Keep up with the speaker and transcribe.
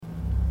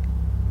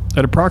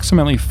At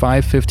approximately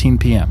 5:15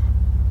 p.m.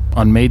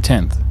 on May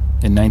 10th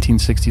in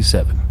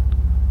 1967,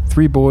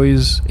 three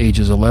boys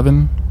ages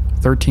 11,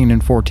 13,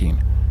 and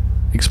 14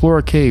 explore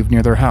a cave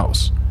near their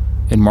house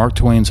in Mark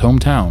Twain's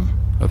hometown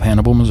of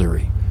Hannibal,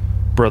 Missouri.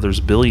 Brothers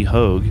Billy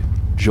Hogue,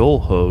 Joel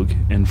Hogue,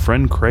 and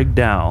friend Craig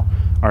Dow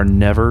are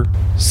never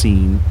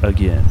seen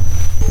again.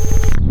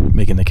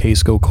 Making the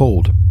case go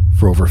cold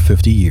for over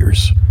 50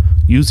 years.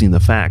 Using the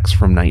facts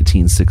from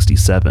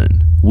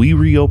 1967, we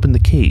reopen the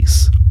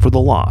case for the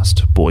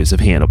lost boys of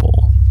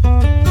Hannibal.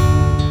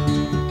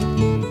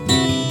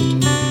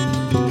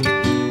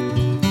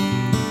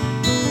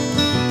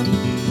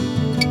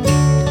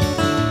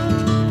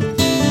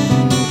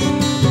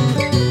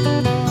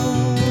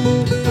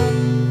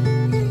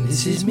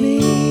 This is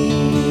me.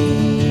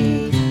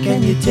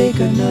 Can you take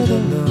another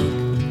look?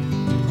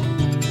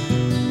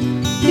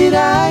 Did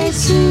I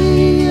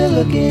see you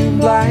looking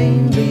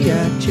blindly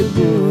at your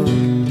book?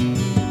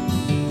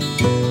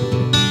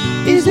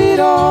 Is it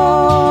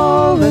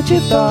all that you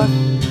thought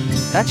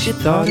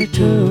it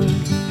took?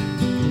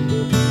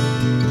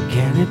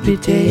 Can it be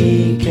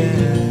taken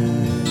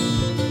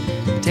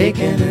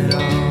at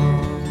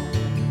all?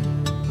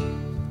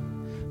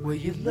 Were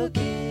you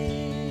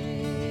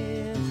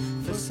looking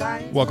for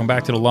signs? Welcome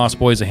back to the Lost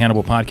Boys of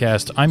Hannibal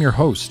podcast. I'm your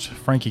host,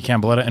 Frankie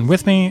Camboletta, and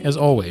with me, as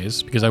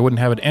always, because I wouldn't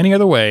have it any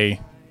other way,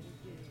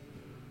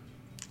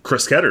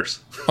 Chris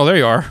Ketters. Oh, there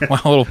you are. Wow,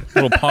 a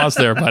little pause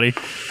there, buddy.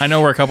 I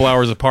know we're a couple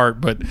hours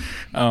apart, but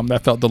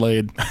that felt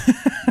delayed.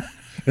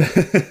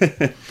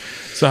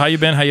 So how you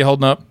been? How you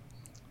holding up?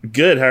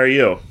 Good. How are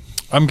you?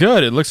 I'm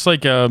good. It looks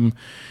like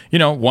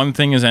one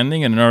thing is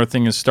ending and another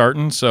thing is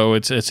starting. So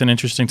it's an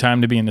interesting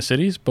time to be in the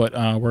cities, but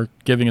we're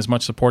giving as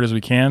much support as we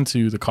can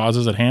to the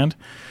causes at hand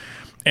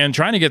and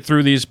trying to get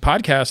through these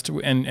podcasts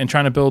and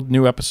trying to build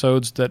new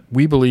episodes that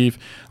we believe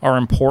are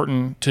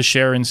important to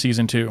share in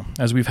season 2,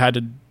 as we've had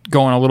to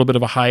go on a little bit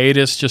of a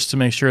hiatus just to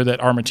make sure that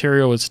our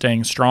material is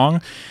staying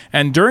strong.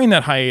 And during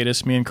that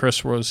hiatus, me and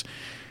Chris was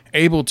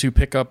able to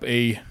pick up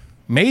a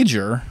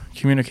major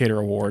communicator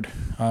award,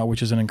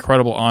 which is an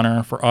incredible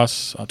honor for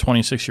us, a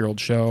 26-year-old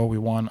show. We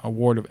won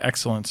Award of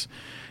Excellence.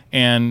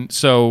 And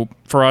so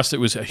for us, it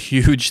was a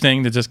huge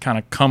thing to just kind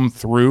of come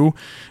through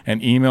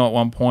an email at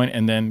one point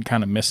and then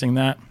kind of missing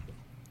that.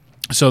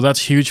 So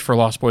that's huge for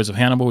Lost Boys of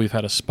Hannibal. We've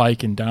had a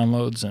spike in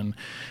downloads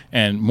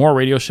and more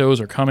radio shows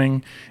are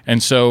coming.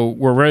 And so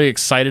we're very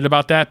excited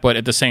about that. But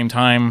at the same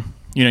time,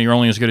 you're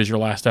only as good as your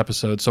last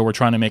episode. So we're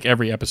trying to make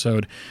every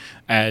episode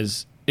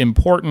as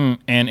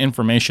important and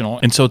informational.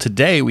 And so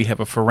today we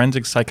have a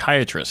forensic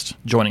psychiatrist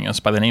joining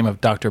us by the name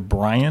of Dr.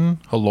 Brian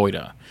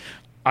Haloida.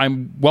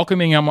 I'm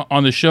welcoming him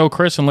on the show,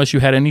 Chris, unless you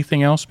had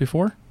anything else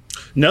before?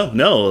 No.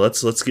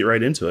 Let's get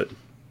right into it.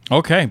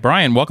 Okay,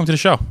 Brian, welcome to the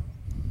show.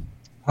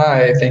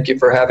 Hi, thank you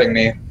for having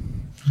me.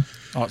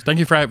 Oh, thank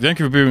you for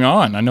being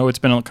on. I know it's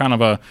been kind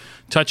of a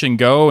touch and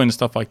go and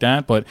stuff like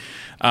that, but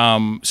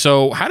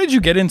so how did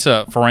you get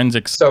into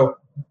forensics? So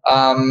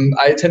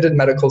I attended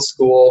medical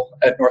school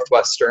at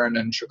Northwestern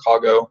in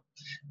Chicago,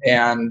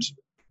 and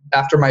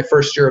after my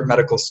first year of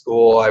medical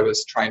school, I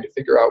was trying to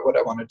figure out what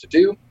I wanted to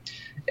do,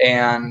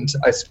 and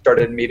I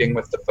started meeting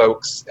with the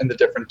folks in the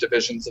different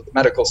divisions of the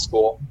medical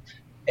school.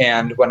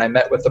 And when I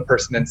met with the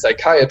person in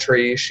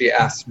psychiatry, she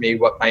asked me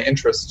what my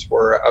interests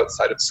were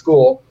outside of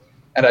school.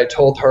 And I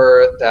told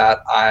her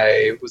that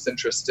I was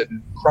interested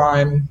in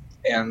crime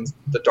and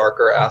the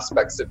darker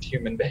aspects of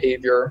human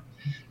behavior.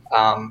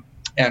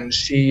 And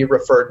she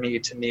referred me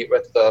to meet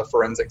with the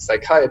forensic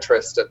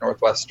psychiatrist at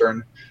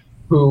Northwestern,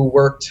 who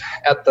worked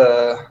at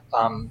the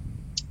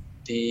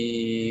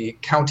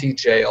county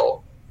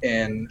jail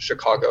in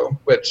Chicago,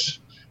 which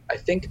I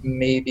think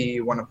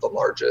maybe one of the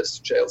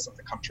largest jails in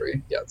the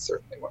country. Yeah, it's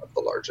certainly one of the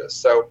largest.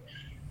 So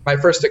my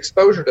first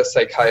exposure to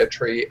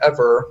psychiatry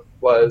ever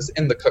was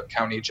in the Cook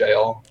County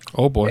Jail.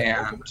 Oh, boy.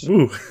 And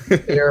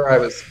there I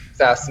was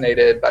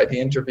fascinated by the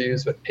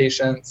interviews with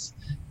patients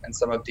and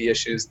some of the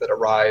issues that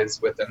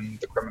arise within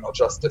the criminal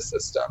justice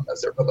system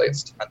as it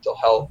relates to mental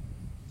health.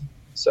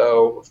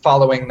 So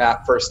following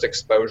that first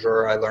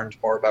exposure, I learned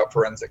more about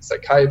forensic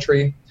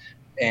psychiatry,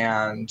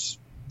 and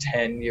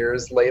 10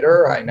 years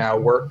later, I now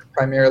work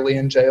primarily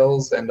in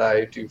jails, and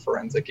I do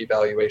forensic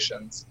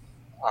evaluations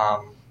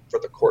for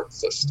the court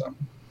system.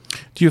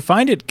 Do you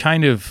find it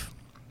kind of,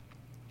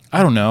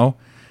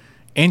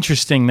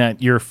 interesting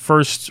that your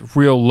first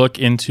real look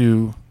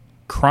into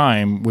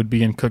crime would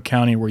be in Cook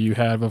County, where you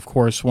have, of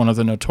course, one of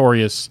the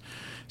notorious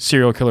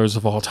serial killers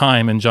of all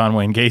time in John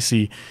Wayne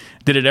Gacy?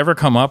 Did it ever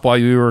come up while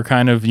you were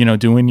kind of,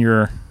 doing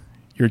your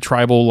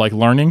tribal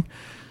learning?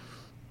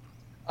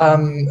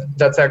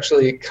 That's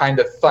actually kind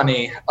of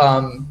funny.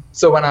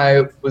 So when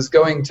I was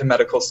going to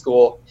medical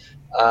school,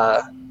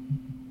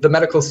 the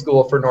medical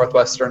school for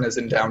Northwestern is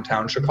in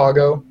downtown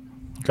Chicago, okay.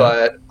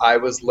 But I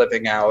was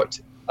living out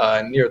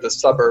near the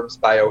suburbs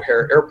by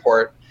O'Hare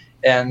Airport,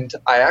 and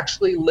I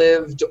actually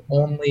lived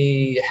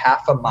only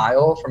half a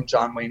mile from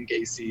John Wayne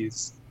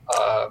Gacy's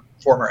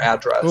former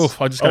address. Oof,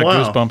 I just got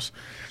goosebumps.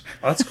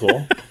 That's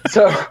cool.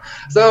 So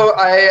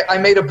I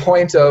made a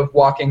point of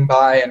walking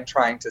by and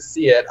trying to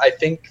see it. I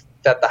think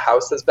that the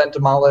house has been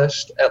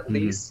demolished. At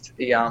least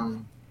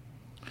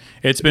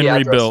it's been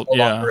rebuilt.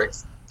 Yeah,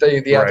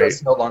 the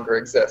address no longer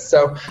exists.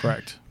 So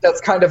correct.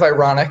 That's kind of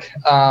ironic.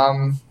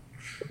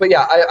 But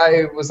yeah,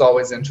 I was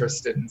always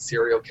interested in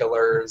serial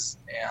killers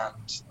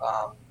and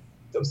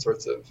those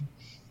sorts of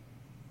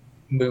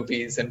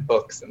movies and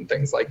books and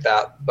things like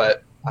that.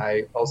 But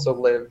I also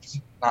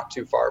lived not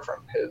too far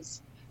from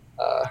his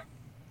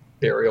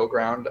burial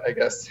ground, I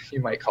guess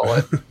you might call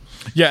it.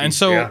 Yeah, and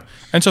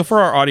so for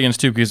our audience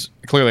too, because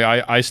clearly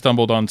I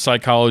stumbled on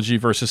psychology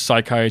versus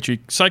psychiatry.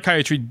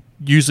 Psychiatry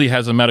usually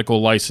has a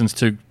medical license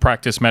to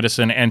practice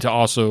medicine and to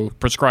also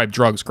prescribe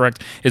drugs,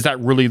 correct? Is that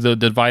really the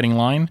dividing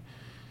line?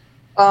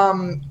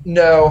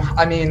 No,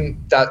 I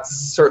mean, that's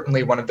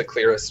certainly one of the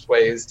clearest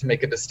ways to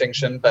make a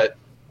distinction, but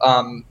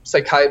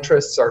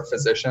psychiatrists are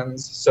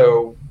physicians,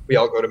 so we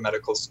all go to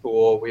medical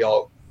school, we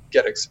all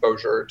get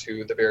exposure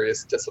to the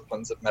various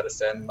disciplines of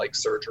medicine, like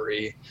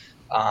surgery,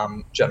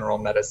 general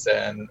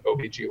medicine,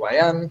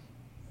 OBGYN,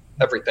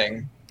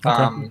 everything.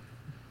 Okay.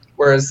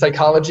 Whereas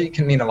psychology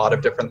can mean a lot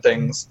of different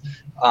things.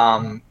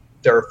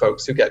 There are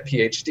folks who get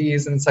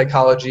PhDs in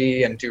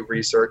psychology and do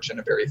research in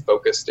a very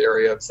focused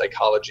area of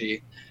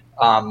psychology.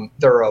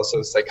 There are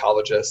also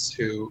psychologists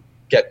who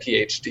get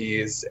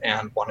PhDs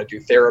and want to do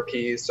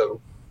therapy. So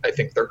I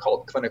think they're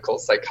called clinical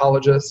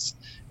psychologists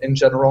in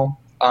general.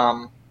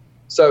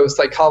 So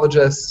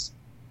psychologists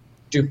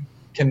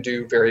can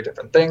do very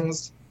different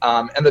things.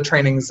 And the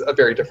training's a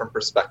very different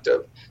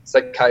perspective.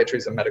 Psychiatry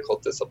is a medical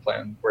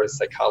discipline, whereas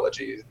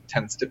psychology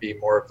tends to be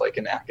more of like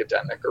an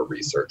academic or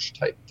research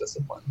type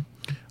discipline.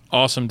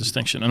 Awesome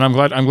distinction. And I'm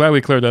glad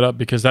we cleared that up,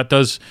 because that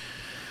does,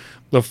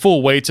 the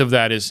full weight of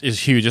that is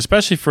huge,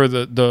 especially for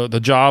the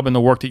job and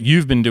the work that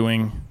you've been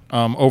doing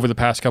over the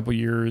past couple of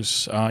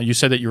years. You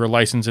said that you were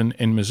licensed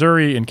in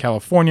Missouri, in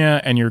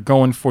California, and you're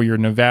going for your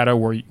Nevada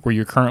where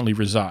you currently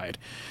reside.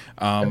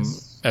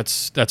 Yes.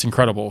 That's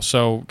incredible.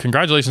 So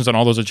congratulations on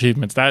all those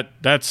achievements. That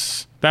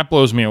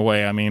blows me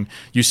away. I mean,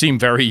 you seem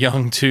very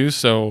young too,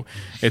 so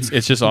it's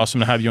just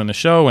awesome to have you on the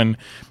show and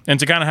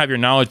to kind of have your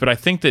knowledge. But I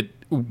think that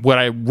what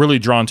I'm really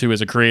drawn to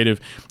as a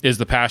creative is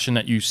the passion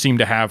that you seem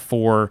to have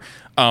for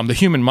the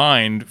human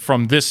mind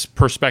from this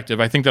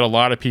perspective. I think that a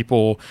lot of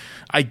people,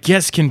 I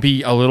guess, can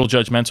be a little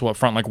judgmental up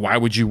front, like, why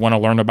would you want to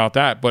learn about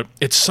that? But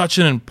it's such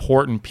an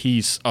important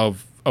piece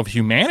of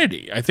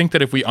humanity. I think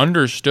that if we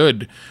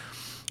understood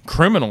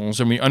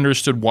criminals and we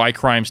understood why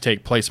crimes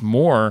take place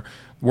more,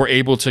 we're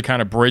able to kind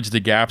of bridge the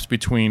gaps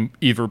between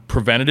either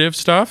preventative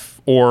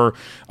stuff or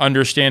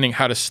understanding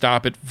how to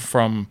stop it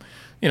from,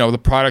 the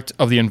product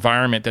of the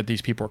environment that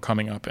these people are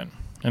coming up in.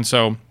 And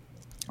so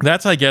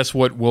that's, I guess,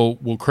 what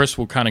Chris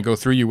will kind of go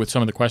through you with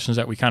some of the questions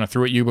that we kind of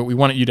threw at you, but we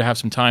wanted you to have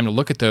some time to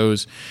look at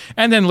those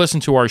and then listen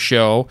to our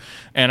show.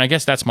 And I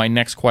guess that's my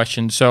next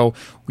question. So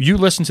you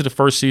listened to the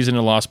first season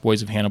of Lost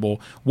Boys of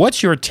Hannibal.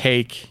 What's your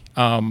take?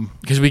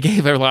 Because we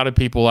gave a lot of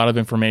people a lot of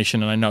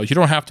information, and I know you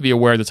don't have to be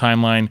aware of the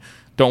timeline.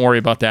 Don't worry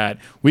about that.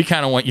 We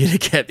kind of want you to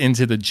get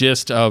into the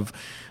gist of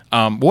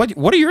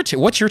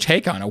what's your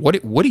take on it?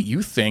 What do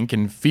you think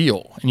and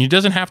feel? And it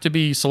doesn't have to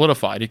be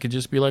solidified. It could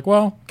just be like,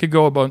 well, it could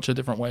go a bunch of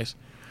different ways.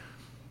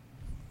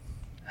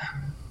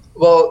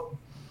 Well,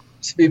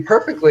 to be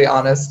perfectly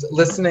honest,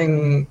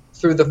 listening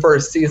through the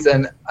first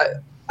season,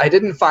 I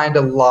didn't find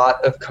a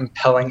lot of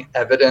compelling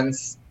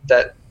evidence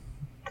that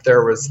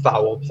there was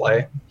foul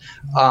play.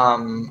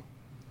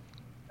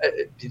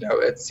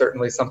 It's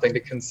certainly something to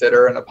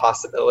consider and a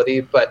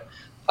possibility, but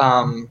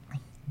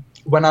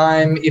when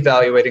I'm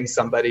evaluating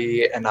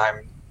somebody and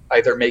I'm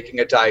either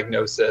making a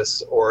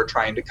diagnosis or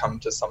trying to come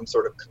to some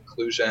sort of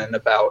conclusion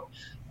about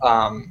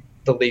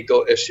the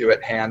legal issue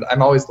at hand,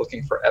 I'm always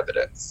looking for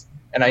evidence.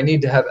 And I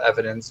need to have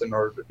evidence in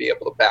order to be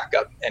able to back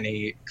up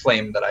any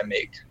claim that I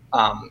make,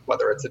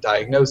 whether it's a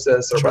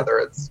diagnosis or Sure. whether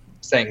it's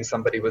saying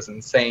somebody was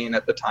insane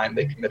at the time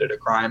they committed a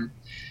crime.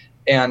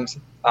 And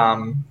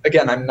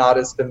again, I'm not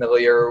as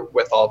familiar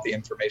with all the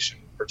information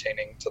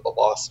pertaining to the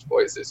Lost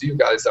Boys as you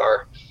guys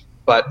are,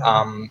 but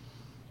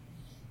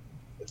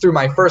through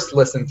my first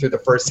listen through the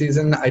first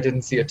season, I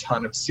didn't see a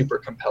ton of super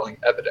compelling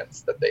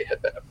evidence that they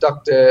had been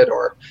abducted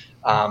or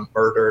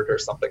murdered or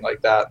something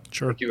like that.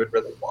 Sure. Like you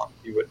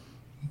would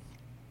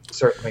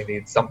certainly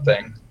need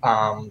something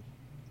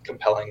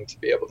compelling to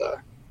be able to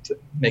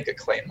make a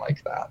claim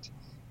like that.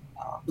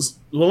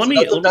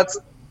 Well, That's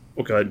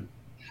oh, go ahead.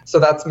 So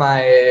that's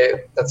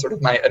sort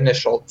of my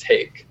initial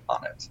take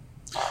on it.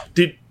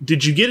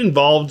 Did you get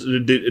involved?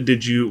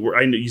 Did you?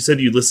 I know you said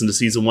you listened to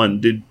season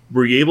 1.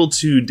 Were you able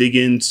to dig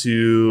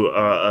into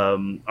our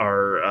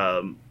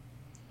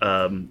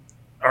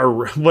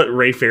what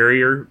Ray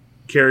Ferrier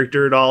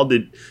character at all?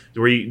 Did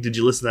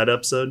you listen to that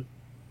episode?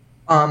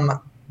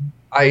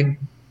 I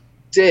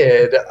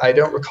did. I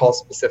don't recall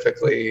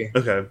specifically.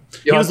 Okay,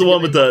 he was the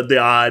one with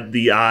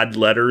the odd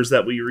letters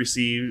that we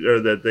received,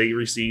 or that they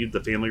received,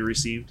 the family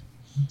received.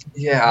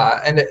 Yeah,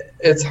 and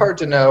it's hard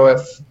to know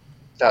if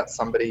that's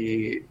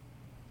somebody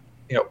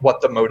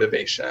what the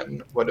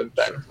motivation would have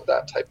been for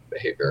that type of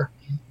behavior.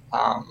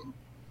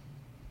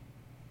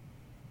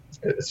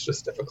 It's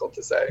just difficult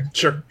to say.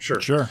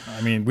 Sure.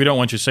 I mean, we don't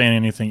want you saying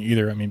anything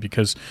either. I mean,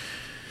 because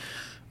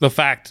the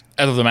fact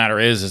of the matter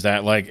is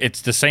that like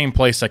it's the same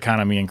place that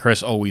kind of me and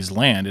Chris always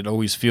land. It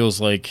always feels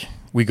like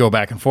we go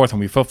back and forth and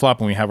we flip flop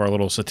and we have our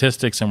little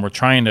statistics and we're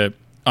trying to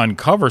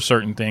uncover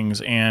certain things.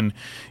 And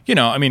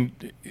I mean,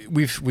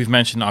 we've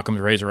mentioned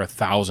Occam's razor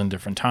 1,000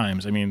 different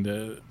times. I mean,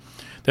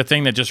 the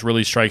thing that just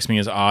really strikes me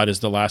as odd is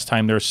the last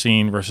time they're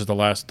seen versus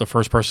the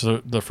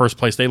first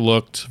place they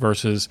looked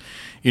versus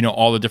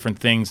all the different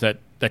things that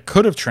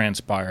could have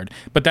transpired.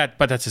 But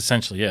that's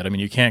essentially it. I mean,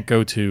 you can't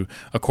go to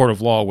a court of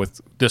law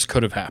with this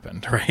could have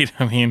happened, right?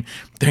 I mean,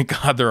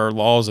 thank God there are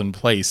laws in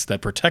place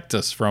that protect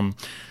us from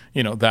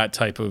that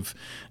type of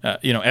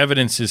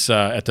evidence is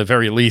at the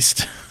very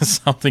least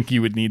something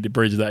you would need to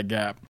bridge that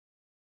gap.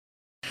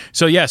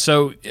 So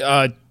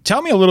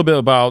tell me a little bit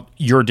about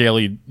your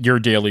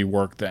daily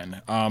work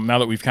then. Now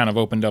that we've kind of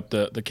opened up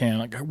the can,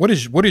 like what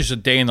is a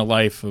day in the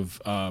life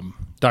of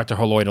Dr.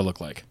 Holojda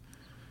look like?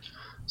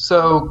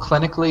 So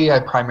clinically, I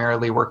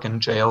primarily work in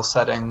jail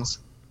settings.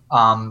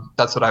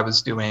 That's what I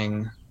was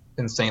doing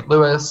in St.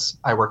 Louis.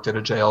 I worked at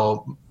a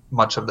jail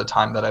much of the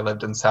time that I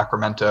lived in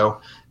Sacramento,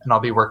 and I'll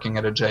be working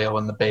at a jail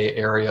in the Bay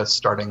Area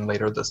starting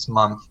later this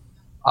month.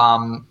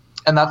 And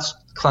that's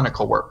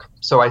clinical work.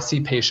 So I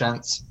see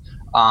patients.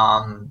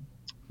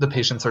 The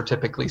patients are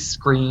typically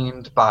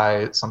screened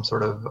by some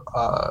sort of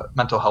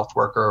mental health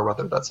worker,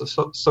 whether that's a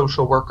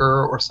social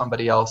worker or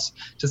somebody else,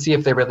 to see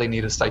if they really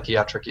need a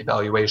psychiatric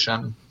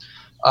evaluation.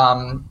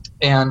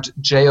 And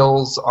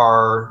jails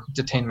are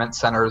detainment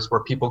centers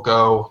where people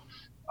go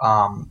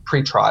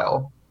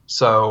pre-trial.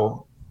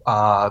 So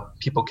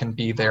people can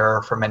be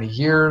there for many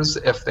years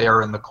if they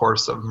are in the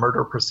course of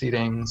murder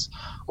proceedings,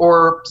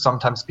 or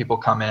sometimes people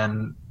come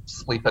in,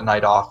 sleep a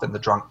night off in the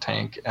drunk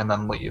tank, and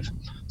then leave.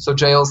 So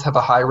jails have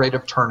a high rate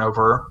of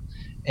turnover,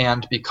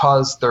 and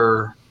because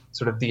they're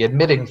sort of the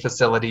admitting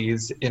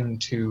facilities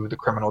into the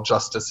criminal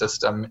justice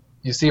system,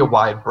 you see a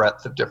wide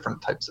breadth of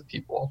different types of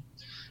people.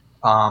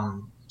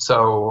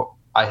 So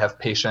I have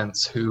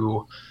patients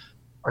who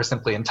are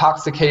simply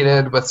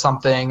intoxicated with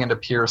something and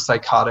appear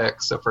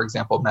psychotic. So for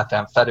example,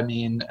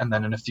 methamphetamine, and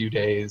then in a few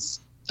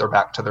days, they're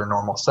back to their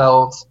normal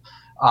selves.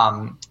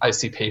 I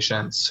see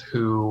patients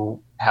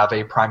who have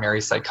a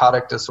primary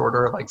psychotic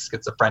disorder like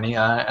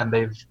schizophrenia, and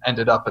they've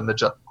ended up in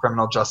the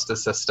criminal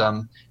justice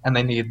system, and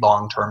they need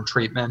long-term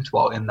treatment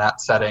while in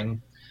that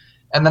setting.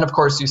 And then, of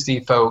course, you see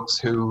folks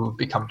who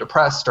become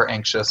depressed or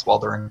anxious while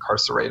they're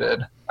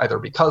incarcerated, either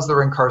because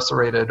they're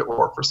incarcerated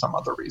or for some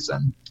other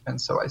reason. And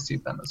so I see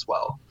them as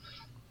well.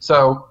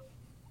 So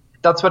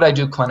that's what I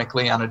do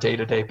clinically on a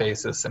day-to-day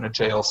basis in a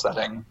jail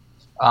setting.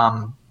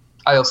 I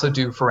also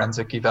do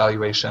forensic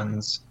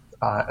evaluations,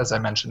 as I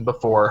mentioned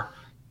before.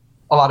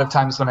 A lot of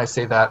times when I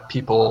say that,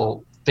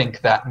 people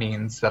think that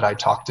means that I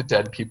talk to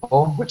dead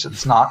people, which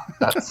it's not.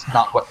 That's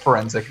not what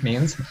forensic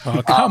means.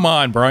 Oh, come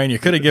on, Brian. You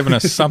could have given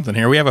us something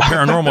here. We have a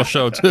paranormal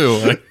show,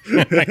 too.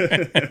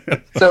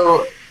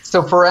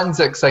 So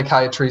forensic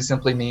psychiatry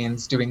simply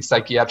means doing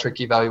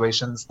psychiatric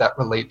evaluations that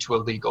relate to a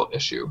legal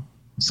issue.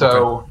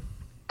 So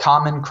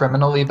common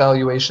criminal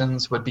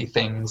evaluations would be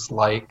things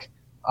like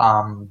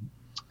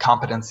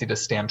competency to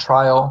stand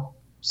trial.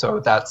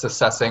 So that's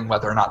assessing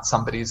whether or not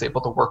somebody is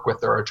able to work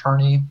with their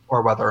attorney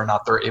or whether or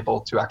not they're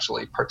able to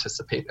actually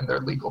participate in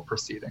their legal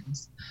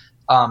proceedings.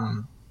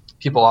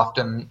 People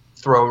often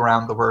throw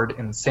around the word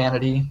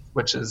insanity,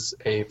 which is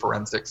a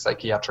forensic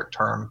psychiatric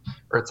term,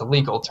 or it's a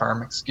legal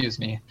term, excuse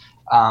me,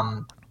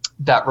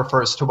 that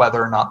refers to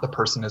whether or not the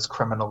person is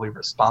criminally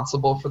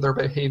responsible for their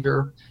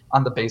behavior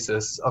on the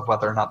basis of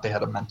whether or not they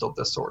had a mental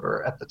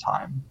disorder at the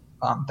time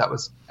that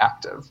was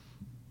active.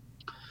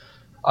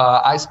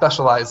 I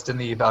specialized in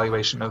the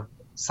evaluation of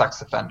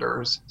sex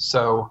offenders,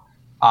 so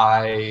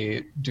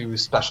I do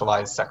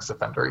specialized sex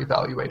offender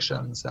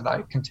evaluations, and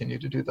I continue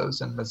to do those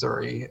in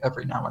Missouri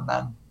every now and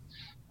then.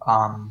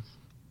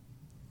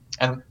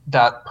 And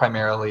that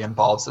primarily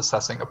involves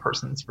assessing a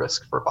person's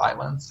risk for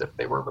violence if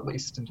they were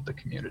released into the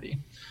community.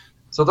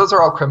 So those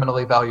are all criminal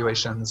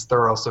evaluations. There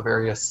are also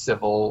various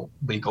civil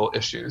legal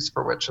issues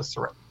for which a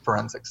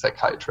forensic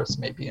psychiatrist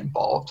may be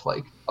involved,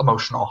 like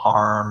emotional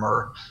harm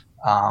or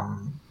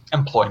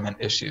employment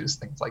issues,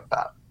 things like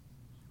that.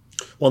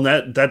 Well,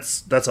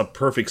 that's a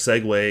perfect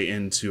segue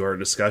into our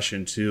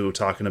discussion too,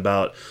 talking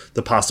about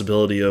the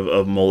possibility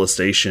of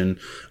molestation.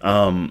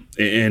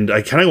 And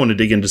I kind of want to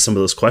dig into some of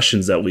those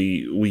questions that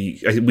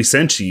we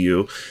sent to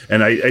you.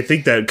 And I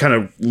think that kind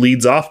of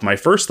leads off my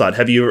first thought.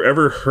 Have you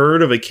ever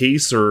heard of a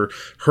case or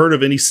heard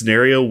of any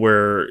scenario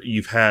where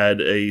you've had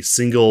a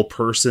single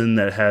person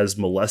that has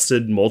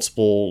molested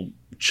multiple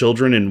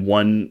children in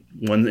one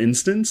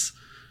instance?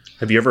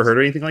 Have you ever heard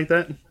of anything like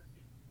that?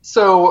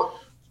 So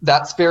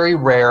that's very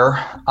rare.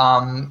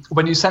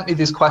 When you sent me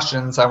these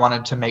questions, I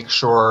wanted to make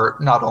sure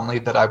not only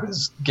that I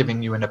was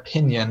giving you an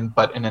opinion,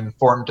 but an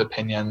informed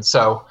opinion.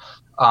 So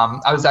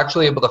I was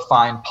actually able to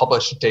find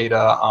published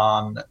data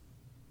on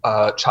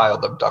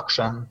child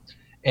abduction.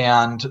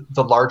 And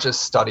the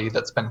largest study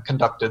that's been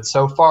conducted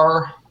so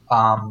far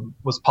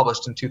was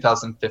published in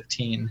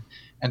 2015,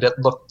 and it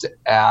looked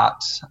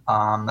at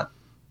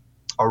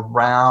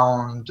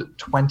around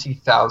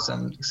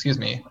 20,000,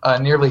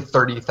 nearly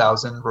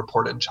 30,000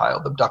 reported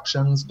child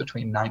abductions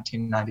between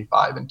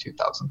 1995 and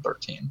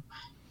 2013.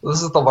 So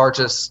this is the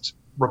largest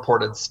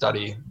reported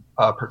study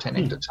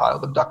pertaining to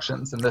child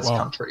abductions in this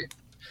country.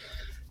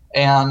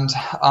 And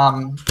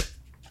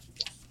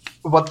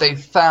what they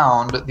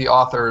found, the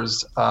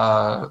authors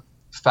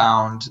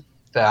found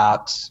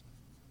that,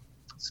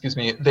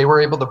 they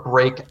were able to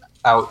break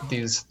out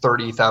these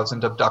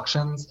 30,000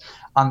 abductions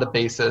on the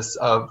basis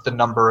of the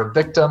number of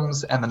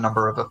victims and the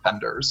number of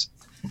offenders.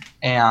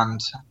 And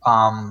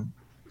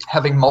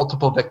having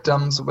multiple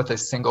victims with a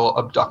single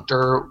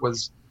abductor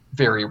was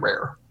very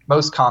rare.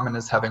 Most common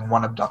is having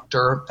one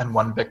abductor and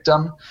one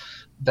victim.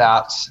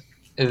 That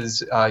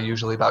is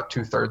usually about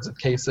 2/3 of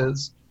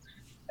cases.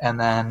 And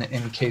then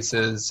in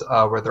cases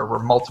where there were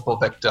multiple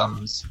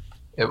victims,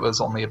 it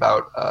was only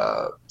about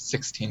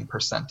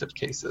 16% of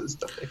cases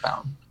that they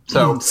found.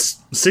 So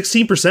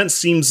 16%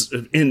 seems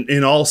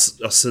in all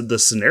the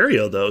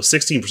scenario though,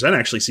 16%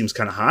 actually seems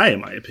kind of high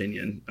in my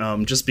opinion.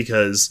 Just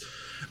because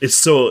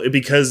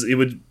it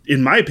would,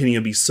 in my opinion,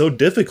 it'd be so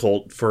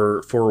difficult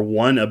for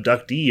one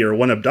abductee or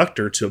one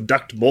abductor to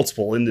abduct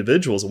multiple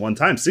individuals at one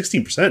time.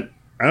 16%.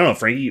 I don't know,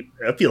 Frankie,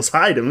 that feels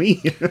high to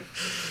me.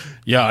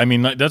 Yeah. I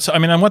mean,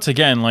 and once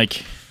again,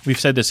 like we've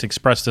said this,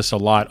 expressed this a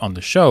lot on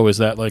the show, is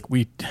that like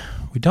we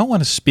don't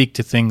want to speak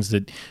to things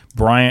that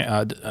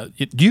Brian.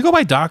 Do you go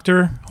by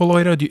Dr.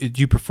 Holoida?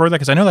 Do you prefer that?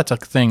 Because I know that's a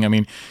thing. I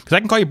mean, because I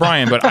can call you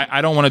Brian, but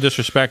I don't want to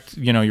disrespect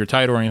your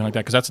title or anything like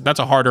that. Because that's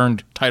a hard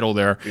earned title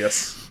there.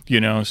 Yes.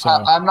 So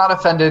I'm not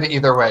offended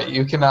either way.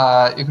 You can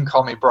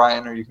call me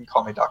Brian or you can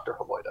call me Dr.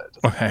 Holoida.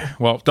 Okay.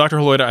 Well, Dr.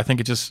 Holoida, I think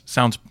it just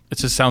sounds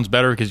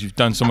better because you've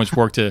done so much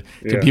work to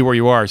be where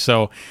you are.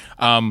 So,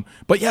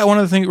 but yeah, one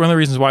of the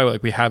reasons why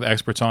like we have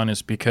experts on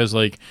is because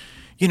like,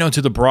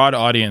 to the broad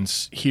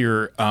audience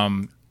here,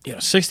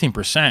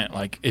 16%,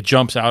 like it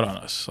jumps out on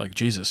us like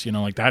Jesus,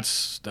 like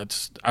that's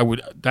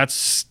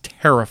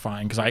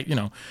terrifying because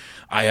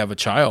I have a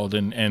child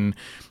and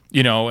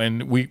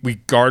we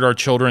guard our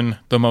children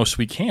the most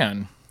we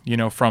can,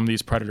 from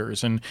these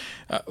predators. And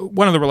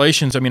one of the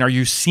relations, I mean, are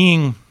you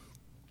seeing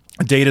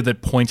data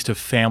that points to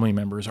family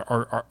members?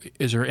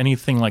 Is there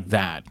anything like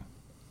that?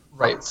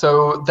 Right.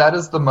 So that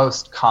is the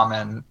most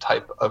common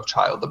type of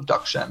child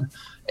abduction.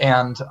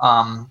 And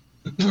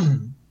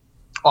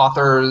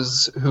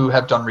authors who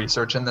have done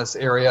research in this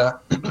area,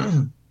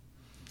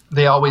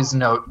 they always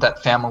note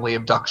that family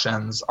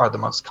abductions are the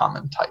most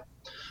common type.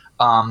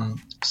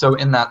 So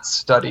in that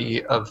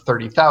study of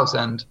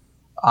 30,000,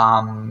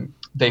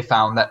 they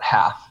found that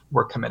half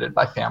were committed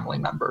by family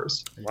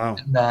members. Wow.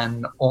 And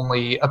then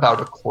only about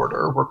a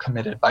quarter were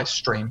committed by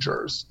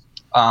strangers.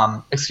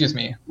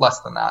 Less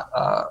than that.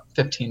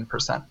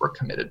 15% were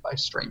committed by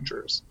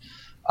strangers.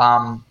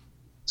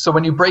 So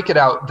when you break it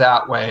out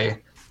that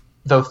way,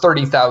 though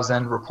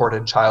 30,000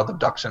 reported child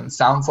abductions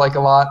sounds like a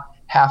lot,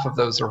 half of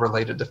those are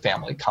related to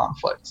family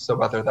conflicts. So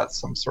whether that's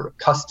some sort of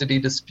custody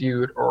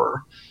dispute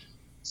or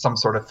some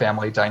sort of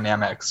family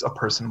dynamics, a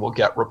person will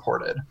get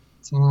reported.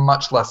 It's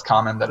much less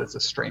common that it's a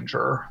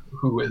stranger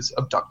who is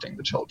abducting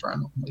the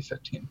children, only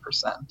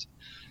 15%.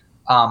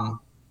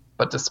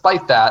 But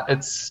despite that,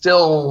 it's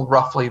still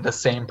roughly the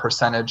same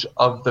percentage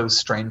of those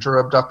stranger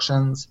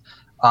abductions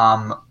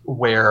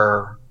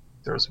where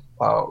there's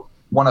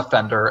one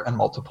offender and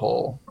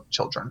multiple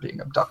children being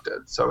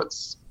abducted. So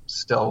it's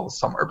still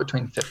somewhere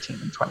between 15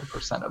 and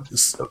 20% of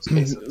those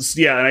cases.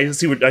 Yeah, and I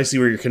see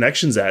where your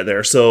connection's at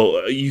there.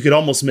 So you could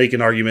almost make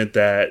an argument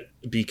that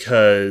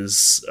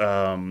because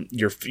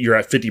you're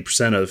at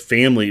 50% of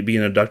family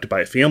being abducted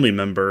by a family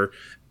member,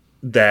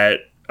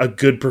 that a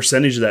good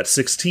percentage of that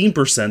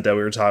 16% that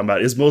we were talking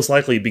about is most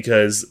likely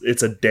because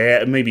it's a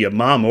dad, maybe a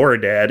mom or a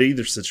dad,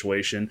 either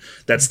situation,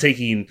 that's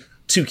taking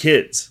two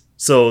kids.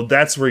 So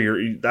that's where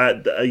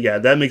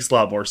that makes a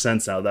lot more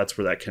sense now. That's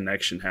where that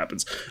connection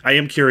happens. I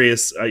am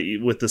curious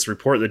with this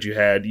report that you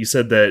had, you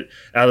said that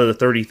out of the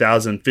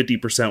 30,000,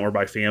 50% were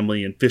by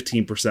family and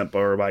 15%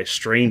 were by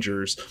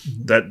strangers.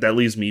 Mm-hmm. That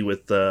leaves me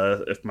with,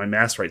 if my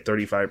math's right,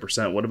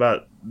 35%. What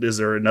about, is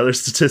there another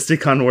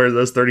statistic on where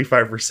those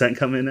 35%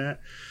 come in at?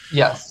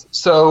 Yes.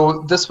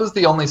 So this was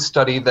the only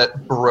study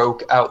that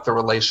broke out the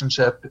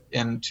relationship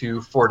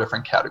into 4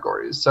 different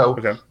categories. So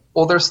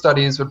older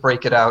studies would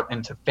break it out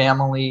into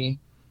family,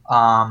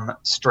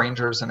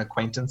 strangers, and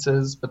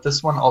acquaintances. But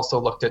this one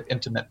also looked at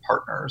intimate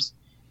partners.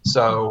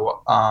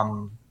 So, a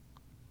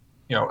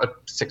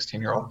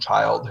 16-year-old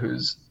child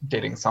who's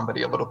dating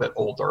somebody a little bit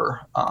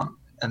older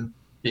and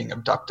being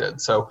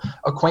abducted. So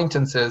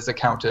acquaintances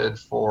accounted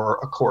for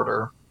a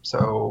quarter.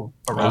 So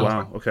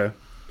around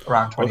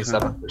around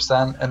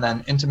 27%, and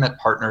then intimate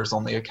partners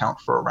only account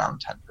for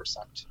around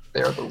 10%.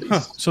 They are the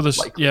least. So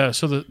likely.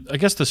 I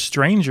guess the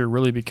stranger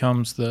really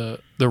becomes the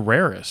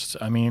rarest.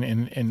 I mean,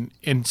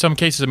 in some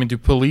cases, I mean, do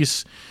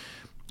police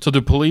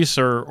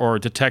or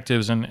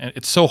detectives, and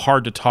it's so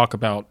hard to talk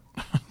about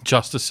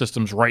justice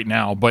systems right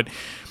now, but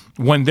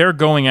when they're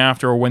going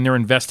after or when they're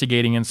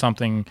investigating in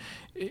something,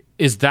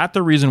 is that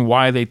the reason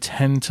why they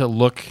tend to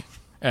look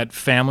at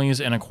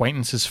families and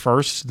acquaintances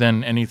first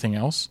than anything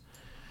else?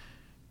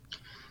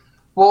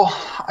 Well,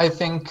 I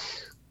think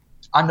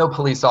I'm no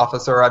police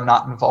officer. I'm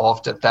not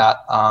involved at that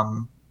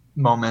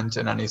moment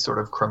in any sort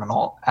of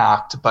criminal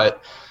act.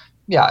 But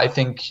yeah, I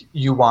think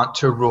you want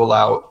to rule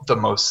out the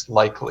most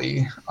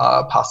likely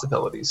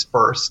possibilities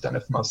first. And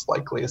if most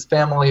likely is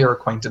family or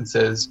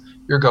acquaintances,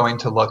 you're going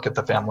to look at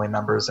the family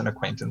members and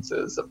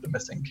acquaintances of the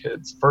missing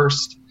kids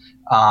first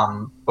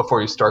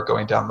before you start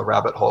going down the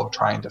rabbit hole of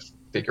trying to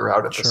figure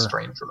out if a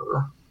stranger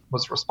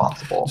was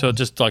responsible. So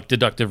just like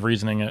deductive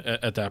reasoning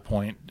at that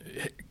point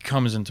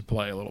comes into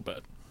play a little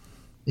bit.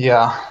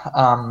 Yeah.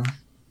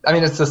 I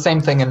mean, it's the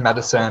same thing in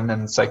medicine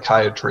and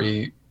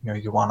psychiatry.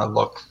 You want to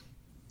look,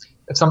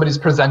 if somebody's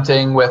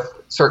presenting with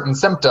certain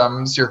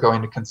symptoms, you're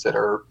going to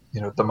consider,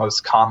 the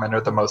most common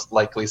or the most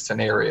likely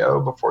scenario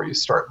before you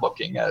start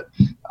looking at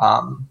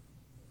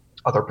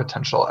other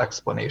potential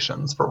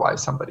explanations for why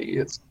somebody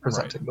is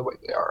presenting the way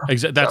they are.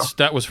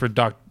 That was for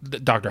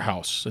Dr.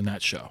 House in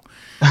that show.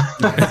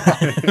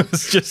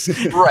 It's just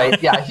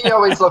right. Yeah. He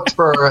always looked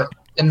for,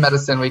 in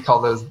medicine, we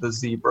call those the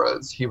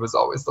zebras. He was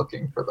always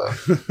looking for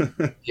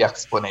the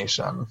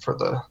explanation for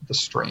the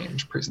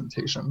strange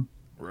presentation.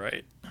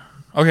 Right.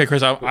 Okay,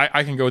 Chris,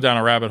 I can go down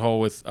a rabbit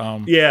hole with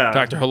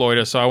Dr.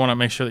 Haloida, so I want to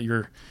make sure that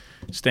you're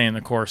staying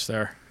the course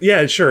there.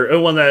 Yeah,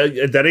 sure. Well,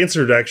 that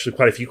answered actually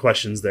quite a few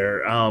questions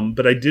there.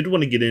 But I did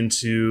want to get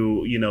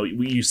into,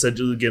 you said,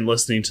 again,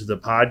 listening to the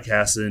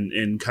podcast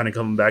and kind of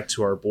coming back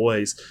to our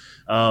boys.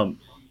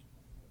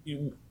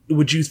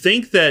 Would you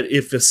think that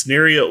if a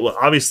scenario, well,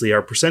 obviously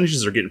our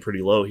percentages are getting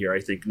pretty low here, I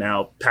think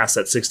now past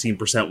that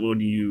 16% when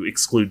you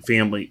exclude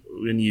family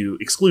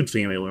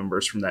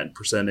members from that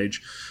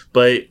percentage,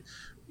 but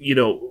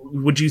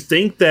would you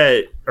think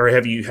that, or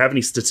have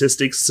any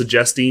statistics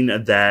suggesting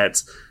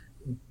that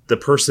the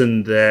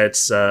person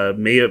that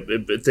may have,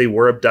 if they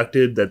were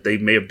abducted, that they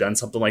may have done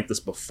something like this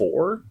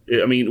before?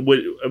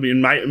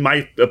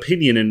 My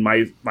opinion and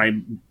my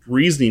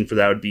reasoning for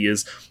that would be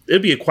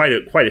it'd be quite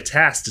a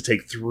task to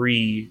take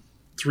three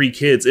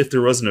kids if there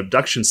was an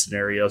abduction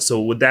scenario.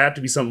 So would that have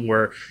to be something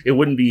where it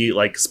wouldn't be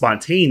like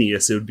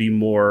spontaneous? It would be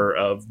more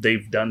of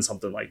they've done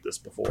something like this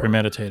before,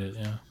 premeditated.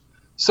 Yeah.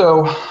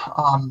 So,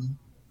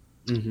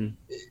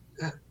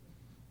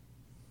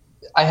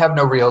 I have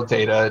no real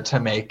data to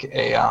make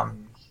a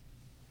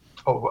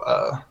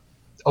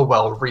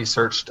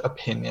well-researched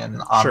opinion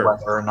on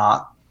whether or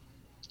not,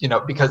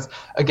 because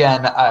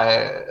again,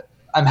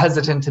 I'm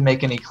hesitant to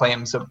make any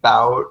claims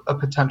about a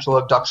potential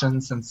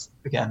abduction since,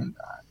 again,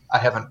 I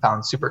haven't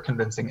found super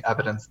convincing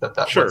evidence that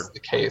was the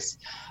case.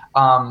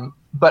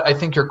 But I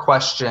think your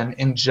question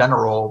in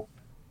general,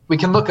 we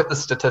can look at the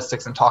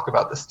statistics and talk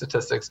about the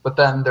statistics, but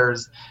then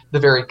there's the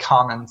very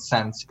common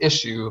sense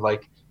issue.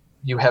 Like,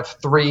 you have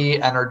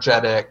 3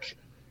 energetic,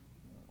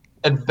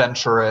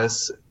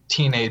 adventurous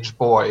teenage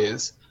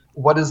boys.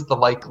 What is the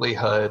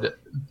likelihood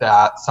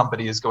that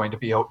somebody is going to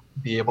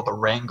be able to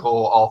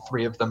wrangle all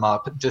 3 of them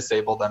up,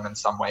 disable them in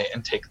some way,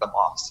 and take them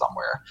off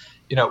somewhere?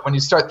 When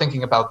you start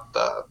thinking about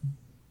the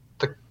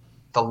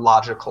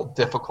logical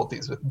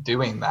difficulties with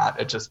doing that,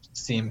 it just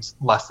seems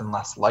less and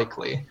less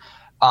likely.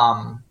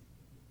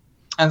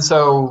 And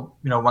so,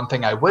 one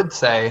thing I would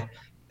say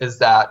is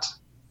that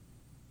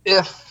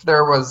if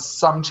there was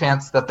some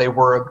chance that they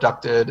were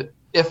abducted,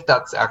 if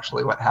that's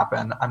actually what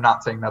happened, I'm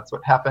not saying that's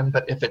what happened,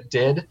 but if it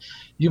did,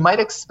 you might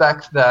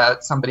expect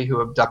that somebody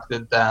who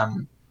abducted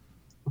them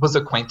was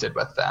acquainted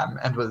with them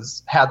and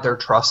had their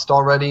trust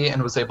already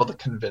and was able to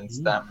convince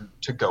them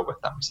to go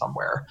with them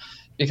somewhere.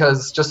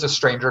 Because just a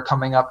stranger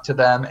coming up to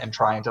them and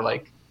trying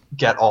to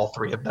get all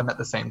 3 of them at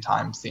the same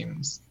time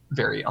seems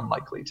very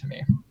unlikely to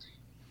me,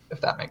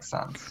 if that makes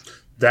sense.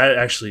 That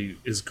actually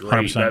is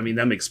great. 100%. I mean,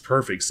 that makes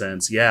perfect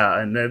sense. Yeah,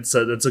 and that's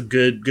a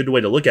good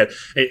way to look at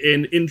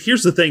it. And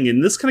here's the thing,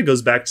 and this kind of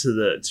goes back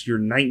to your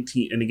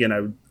 19. And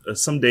again,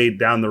 someday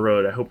down the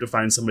road, I hope to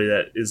find somebody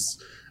that is.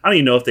 I don't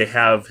even know if they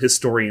have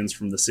historians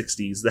from the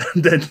 60s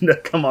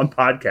that come on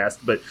podcast,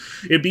 but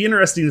it'd be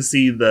interesting to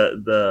see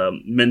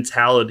the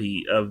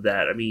mentality of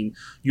that. I mean,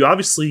 you're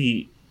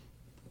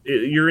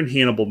in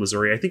Hannibal,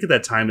 Missouri. I think at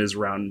that time is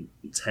around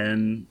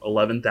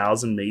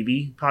 11,000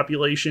 maybe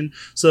population.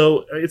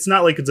 So it's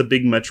not like it's a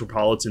big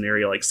metropolitan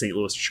area like St.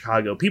 Louis or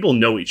Chicago. People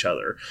know each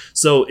other.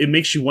 So it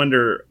makes you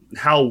wonder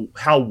how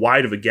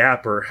wide of a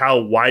gap, or how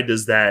wide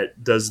does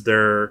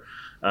their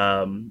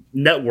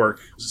network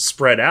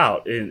spread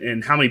out,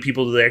 and how many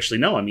people do they actually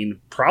know? I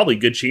mean, probably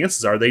good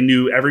chances are they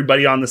knew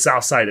everybody on the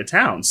south side of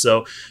town.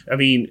 So, I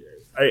mean,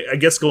 I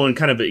guess going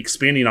kind of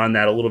expanding on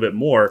that a little bit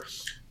more,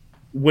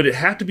 would it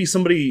have to be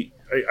somebody?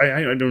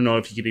 I don't know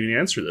if you could even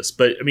answer this,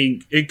 but I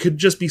mean, it could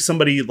just be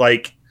somebody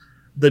like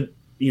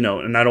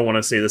and I don't want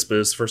to say this, but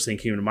this first thing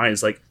came to mind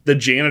is like the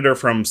janitor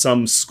from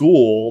some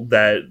school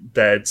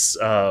that's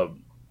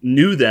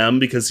knew them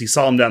because he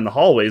saw them down the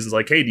hallways and was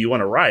like, hey, do you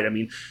want to ride? I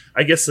mean,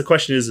 I guess the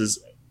question is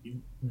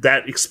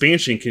that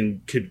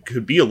expansion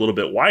could be a little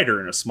bit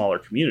wider in a smaller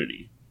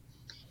community.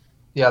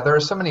 Yeah, there are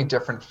so many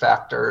different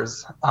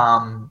factors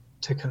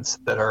to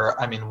consider.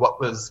 I mean,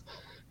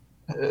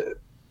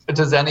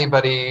 does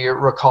anybody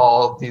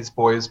recall these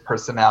boys'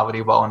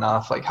 personality well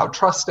enough? Like, how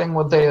trusting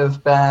would they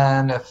have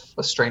been if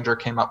a stranger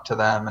came up to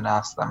them and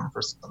asked them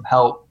for some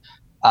help?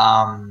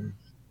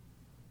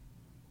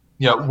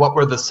 What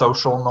were the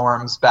social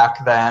norms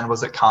back then?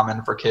 Was it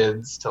common for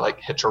kids to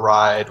like hitch a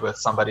ride with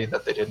somebody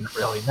that they didn't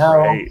really know?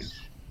 Right.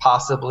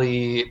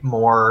 Possibly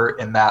more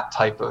in that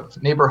type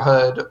of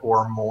neighborhood,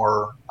 or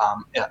more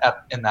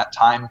in that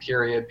time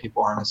period.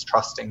 People aren't as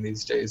trusting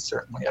these days,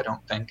 certainly, I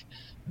don't think.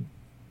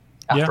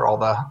 After all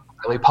the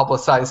really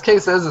publicized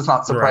cases, it's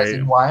not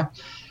surprising why.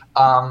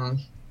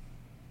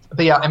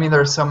 But yeah, I mean,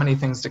 there are so many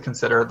things to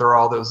consider. There are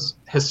all those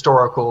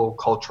historical,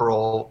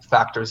 cultural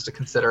factors to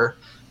consider.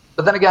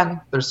 But then again,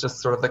 there's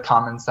just sort of the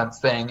common sense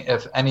thing.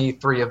 If any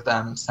three of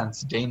them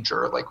sense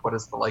danger, like what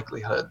is the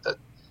likelihood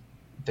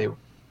that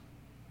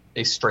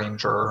a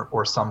stranger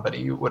or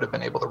somebody would have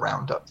been able to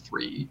round up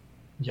three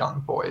young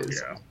boys?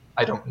 Yeah.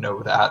 I don't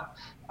know that.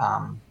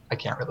 I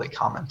can't really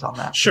comment on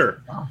that.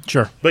 Sure.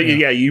 Sure. But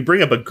yeah, you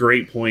bring up a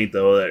great point,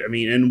 though. I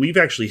mean, and we've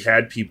actually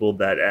had people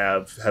that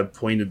have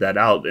pointed that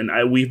out,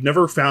 and we've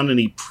never found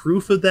any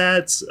proof of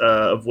that,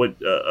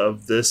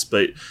 of this,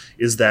 but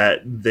is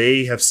that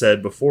they have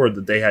said before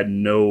that they had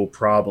no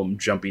problem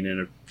jumping in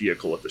a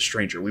vehicle with a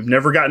stranger. We've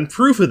never gotten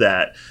proof of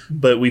that,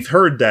 but we've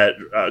heard that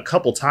a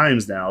couple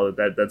times now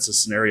that's a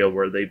scenario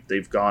where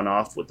they've gone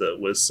off with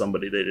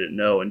somebody they didn't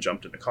know and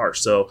jumped in a car.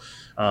 So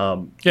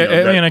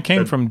it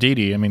came from Dee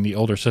Dee. I mean, the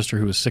older sister,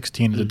 who was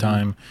 16 at the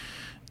time,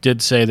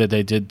 did say that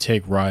they did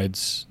take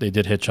rides, they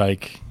did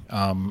hitchhike,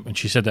 and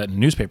she said that in a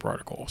newspaper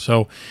article.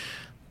 So,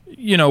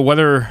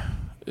 whether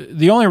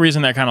the only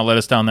reason that kind of led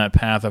us down that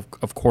path,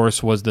 of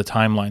course, was the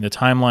timeline. The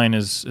timeline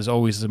is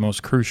always the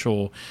most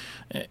crucial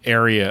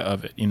area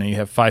of it. You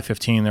have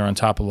 5:15 there on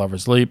top of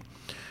Lover's Leap.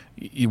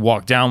 You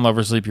walk down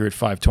Lover's Leap, you're at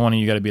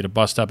 5:20. You got to be at a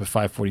bus stop at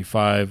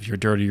 5:45. You're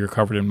dirty, you're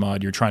covered in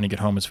mud. You're trying to get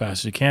home as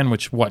fast as you can,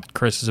 which,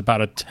 Chris, is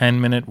about a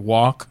 10-minute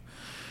walk,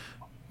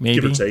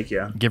 maybe? Give or take,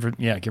 yeah. Give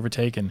or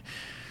take. And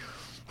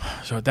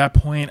so at that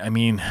point, I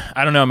mean,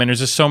 I don't know, man. There's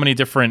just so many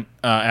different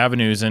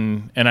avenues,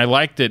 and I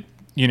like that,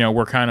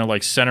 we're kind of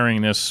like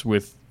centering this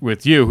with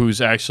you, who's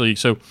actually.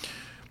 So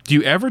do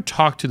you ever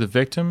talk to the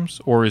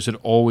victims, or is it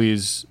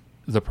always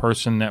the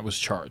person that was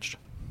charged?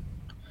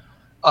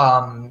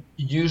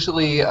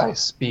 Usually I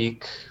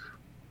speak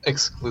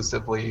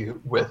exclusively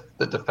with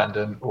the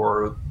defendant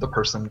or the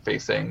person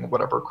facing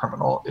whatever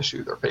criminal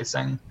issue they're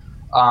facing.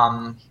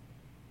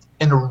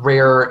 In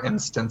rare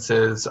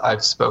instances,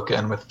 I've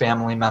spoken with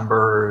family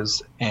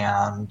members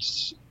and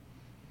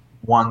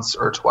once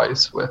or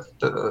twice with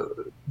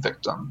the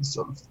victims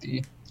of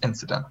the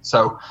incident.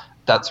 So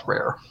that's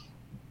rare.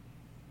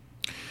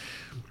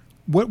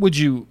 What would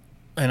you,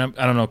 and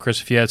I don't know,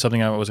 Chris, if you had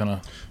something I was going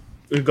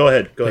to... Go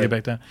ahead.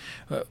 Back then.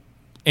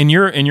 In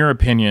your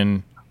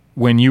opinion,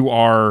 when you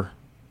are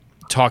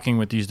talking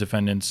with these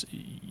defendants,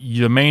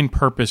 the main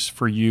purpose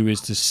for you is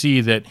to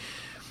see that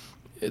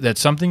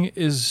something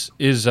is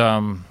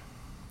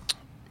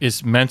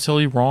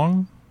mentally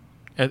wrong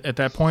at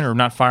that point, or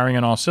not firing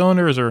on all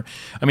cylinders, or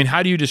I mean,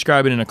 how do you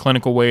describe it in a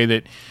clinical way?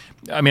 That,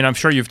 I mean, I'm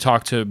sure you've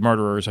talked to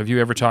murderers. Have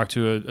you ever talked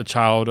to a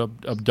child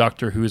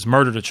abductor who has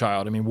murdered a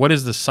child? I mean, what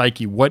is the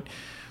psyche? What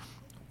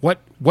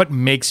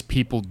makes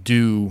people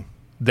do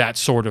that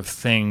sort of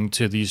thing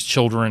to these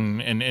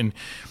children? And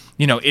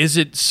is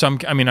it some,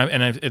 I mean,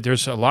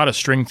 there's a lot of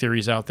string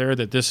theories out there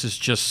that this is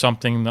just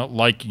something that,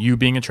 like you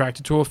being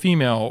attracted to a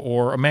female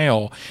or a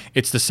male,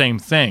 it's the same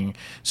thing.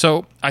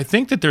 So I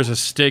think that there's a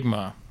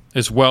stigma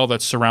as well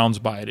that surrounds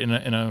by it in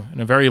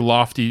a very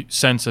lofty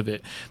sense of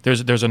it.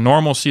 There's a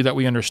normalcy that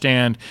we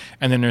understand,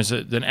 and then there's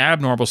an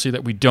abnormalcy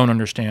that we don't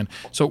understand.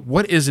 So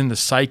what is in the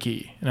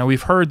psyche? Now,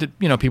 we've heard that,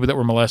 people that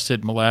were molest,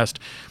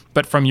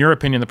 but from your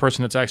opinion, the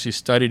person that's actually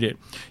studied it,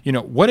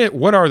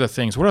 what are the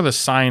things, what are the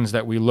signs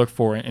that we look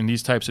for in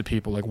these types of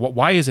people? Like,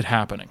 why is it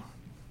happening?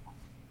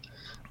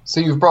 So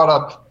you've brought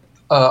up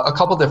a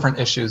couple different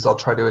issues. I'll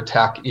try to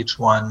attack each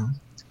one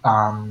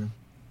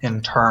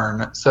in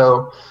turn.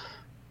 So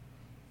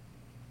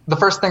the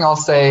first thing I'll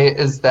say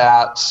is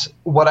that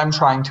what I'm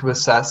trying to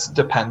assess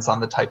depends on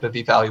the type of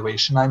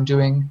evaluation I'm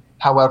doing.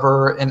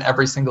 However, in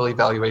every single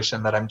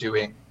evaluation that I'm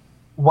doing,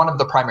 one of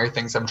the primary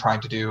things I'm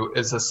trying to do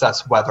is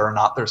assess whether or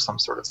not there's some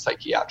sort of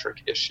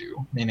psychiatric issue,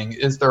 meaning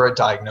is there a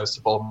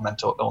diagnosable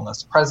mental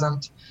illness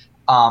present?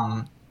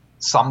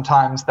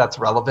 Sometimes that's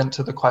relevant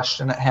to the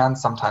question at hand,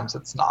 sometimes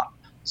it's not.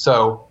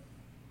 So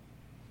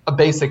a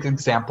basic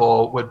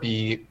example would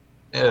be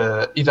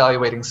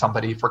evaluating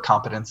somebody for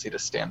competency to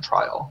stand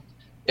trial.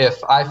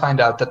 If I find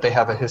out that they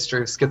have a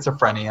history of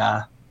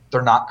schizophrenia,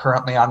 they're not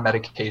currently on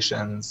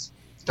medications,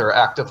 they're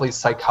actively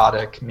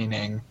psychotic,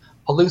 meaning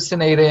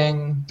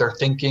hallucinating, their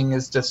thinking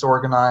is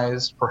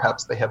disorganized,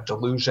 perhaps they have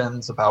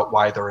delusions about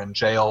why they're in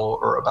jail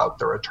or about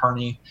their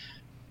attorney,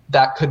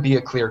 that could be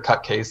a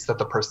clear-cut case that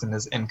the person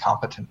is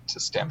incompetent to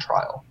stand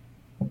trial.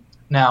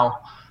 Now,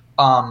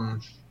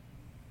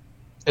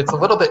 It's a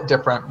little bit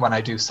different when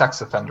I do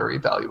sex offender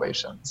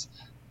evaluations.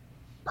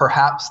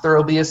 Perhaps there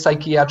will be a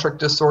psychiatric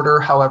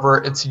disorder. However,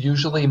 it's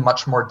usually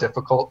much more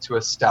difficult to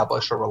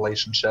establish a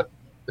relationship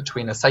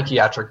between a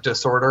psychiatric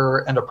disorder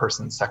and a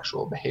person's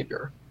sexual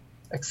behavior.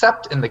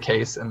 Except in the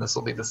case, and this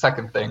will be the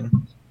second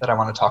thing that I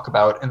want to talk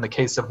about, in the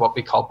case of what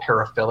we call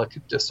paraphilic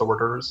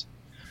disorders.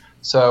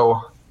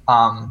 So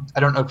I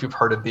don't know if you've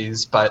heard of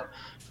these, but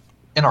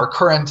in our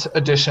current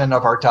edition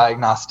of our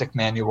diagnostic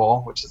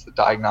manual, which is the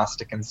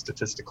Diagnostic and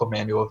Statistical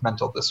Manual of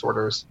Mental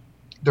Disorders,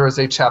 there is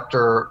a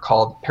chapter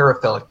called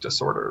Paraphilic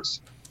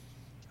Disorders.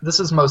 This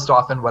is most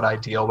often what I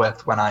deal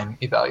with when I'm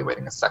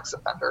evaluating a sex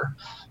offender.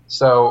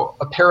 So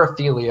a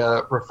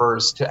paraphilia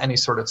refers to any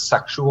sort of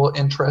sexual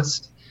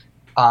interest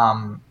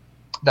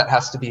that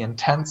has to be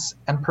intense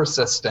and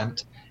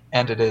persistent,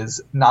 and it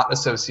is not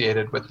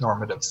associated with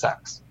normative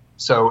sex.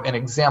 So an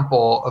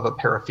example of a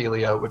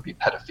paraphilia would be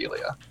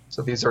pedophilia.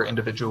 So these are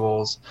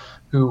individuals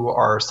who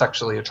are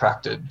sexually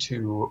attracted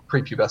to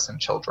prepubescent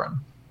children.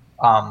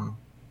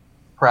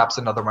 Perhaps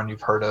another one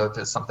you've heard of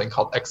is something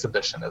called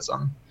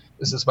exhibitionism.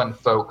 This is when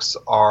folks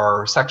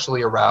are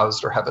sexually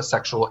aroused or have a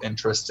sexual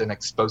interest in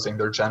exposing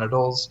their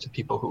genitals to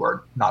people who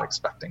are not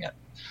expecting it.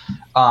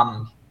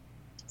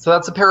 So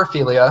that's a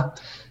paraphilia.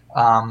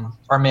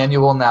 Our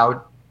manual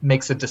now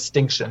makes a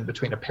distinction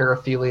between a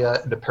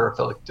paraphilia and a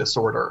paraphilic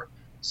disorder.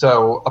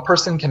 So a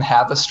person can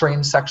have a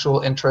strange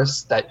sexual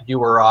interest that you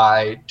or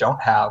I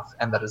don't have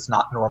and that is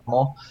not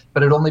normal,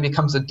 but it only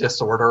becomes a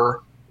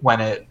disorder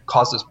when it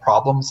causes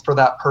problems for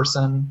that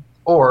person,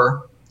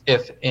 or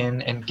if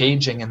in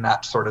engaging in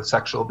that sort of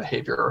sexual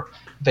behavior,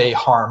 they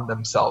harm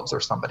themselves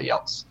or somebody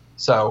else.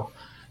 So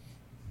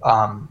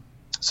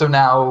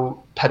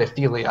now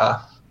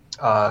pedophilia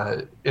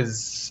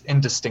is in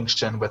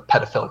distinction with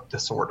pedophilic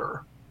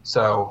disorder.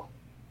 So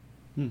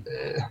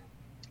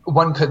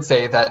one could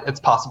say that it's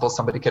possible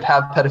somebody could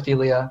have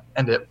pedophilia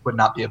and it would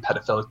not be a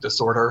pedophilic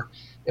disorder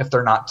if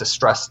they're not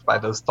distressed by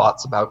those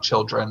thoughts about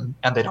children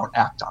and they don't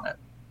act on it.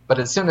 But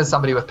as soon as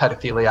somebody with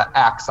pedophilia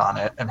acts on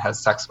it and has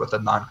sex with a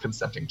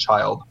non-consenting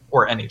child,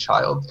 or any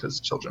child, because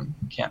children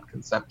can't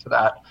consent to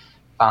that,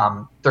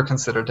 they're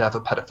considered to have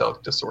a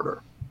pedophilic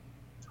disorder.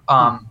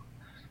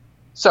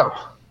 So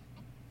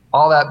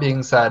all that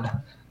being said,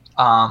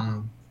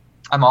 I'm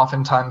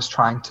oftentimes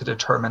trying to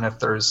determine if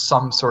there's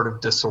some sort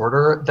of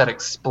disorder that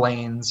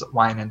explains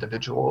why an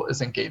individual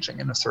is engaging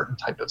in a certain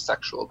type of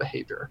sexual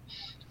behavior.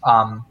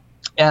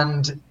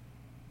 And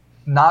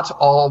not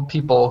all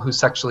people who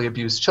sexually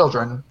abuse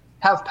children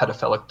have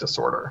pedophilic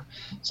disorder.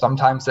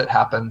 Sometimes it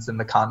happens in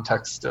the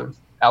context of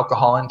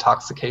alcohol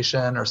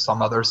intoxication or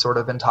some other sort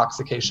of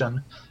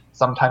intoxication.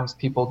 Sometimes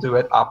people do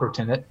it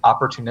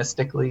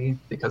opportunistically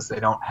because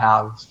they don't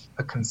have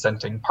a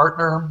consenting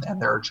partner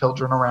and there are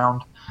children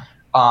around.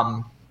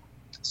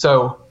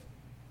 So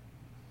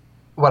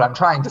what I'm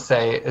trying to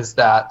say is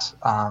that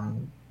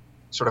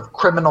sort of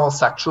criminal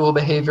sexual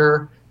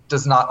behavior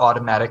does not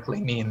automatically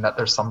mean that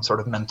there's some sort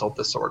of mental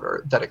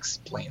disorder that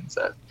explains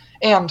it.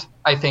 And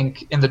I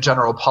think in the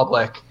general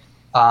public,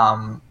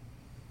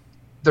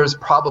 there's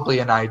probably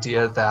an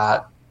idea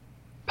that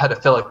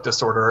pedophilic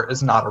disorder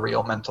is not a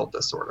real mental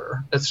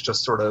disorder. It's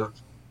just sort of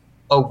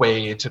a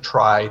way to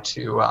try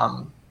to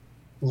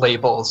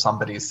label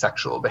somebody's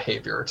sexual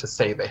behavior to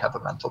say they have a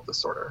mental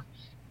disorder.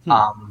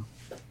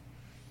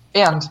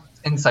 And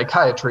in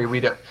psychiatry, we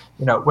do,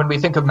 when we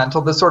think of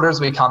mental disorders,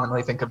 we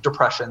commonly think of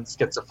depression,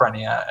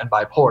 schizophrenia, and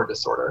bipolar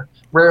disorder.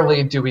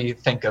 Rarely do we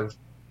think of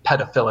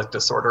pedophilic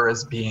disorder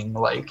as being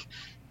like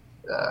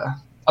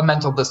a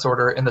mental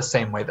disorder in the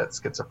same way that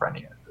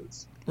schizophrenia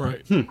is.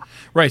 Right.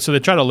 Right. So they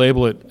try to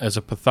label it as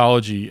a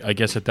pathology, I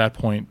guess, at that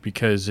point,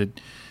 because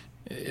it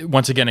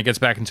once again, it gets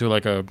back into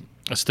like a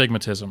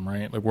stigmatism,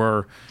 right? Like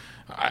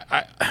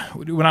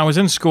when I was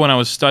in school and I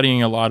was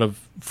studying a lot of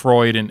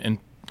Freud and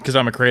because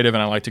I'm a creative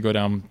and I like to go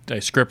down, I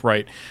script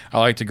write, I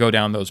like to go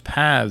down those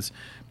paths.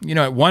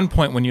 At one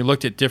point when you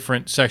looked at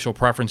different sexual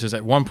preferences,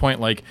 at one point,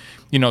 like,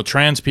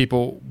 trans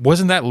people,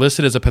 wasn't that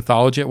listed as a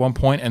pathology at one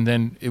point and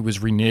then it was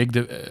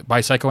reneged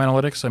by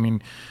psychoanalytics? I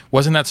mean,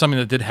 wasn't that something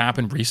that did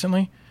happen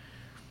recently?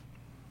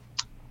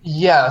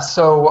 Yeah.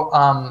 So,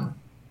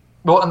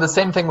 and the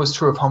same thing was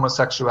true of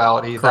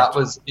homosexuality. Correct. That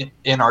was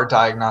in our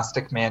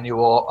diagnostic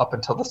manual up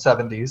until the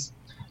 70s.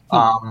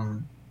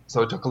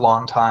 So it took a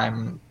long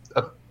time,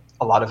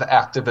 a lot of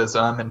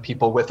activism and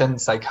people within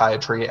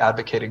psychiatry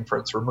advocating for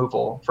its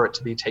removal, for it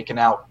to be taken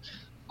out.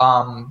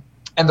 And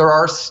there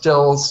are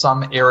still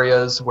some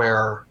areas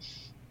where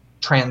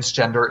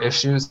transgender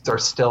issues are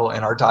still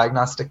in our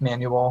diagnostic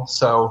manual.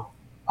 So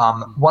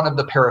one of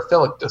the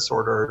paraphilic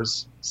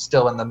disorders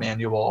still in the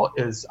manual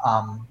is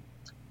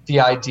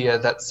the idea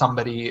that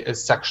somebody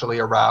is sexually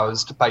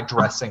aroused by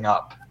dressing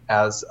up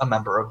as a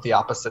member of the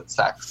opposite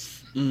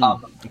sex,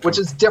 which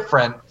is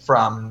different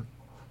from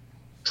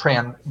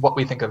what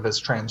we think of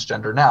as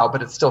transgender now,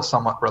 but it's still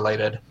somewhat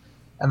related.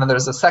 And then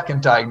there's a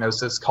second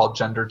diagnosis called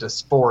gender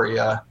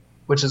dysphoria,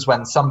 which is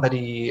when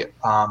somebody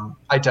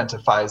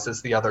identifies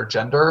as the other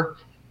gender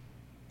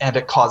and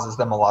it causes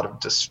them a lot of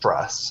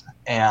distress.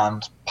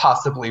 And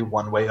possibly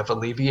one way of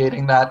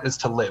alleviating that is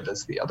to live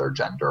as the other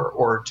gender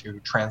or to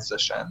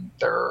transition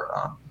their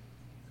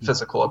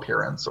physical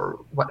appearance or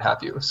what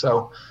have you.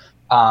 So,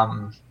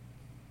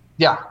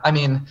 yeah, I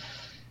mean,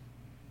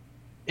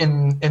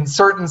 in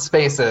certain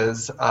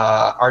spaces,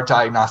 our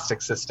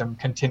diagnostic system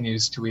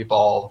continues to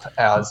evolve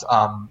as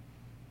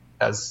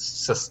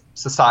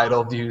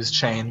societal views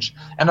change.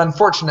 And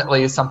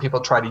unfortunately, some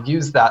people try to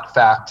use that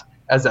fact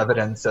as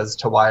evidence as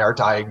to why our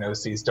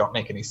diagnoses don't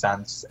make any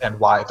sense and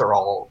why they're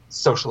all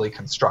socially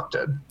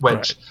constructed,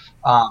 which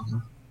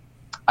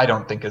I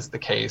don't think is the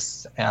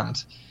case.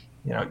 And,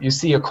 you know, you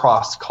see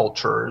across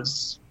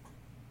cultures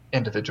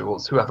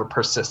individuals who have a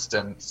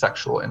persistent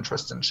sexual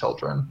interest in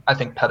children. I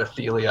think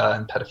pedophilia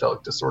and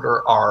pedophilic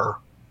disorder are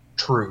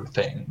true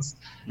things.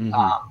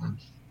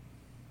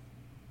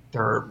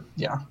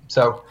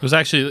 So it was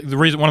actually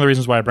one of the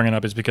reasons why I bring it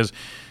up is because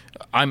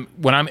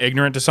when I'm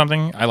ignorant to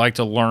something, I like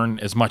to learn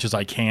as much as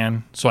I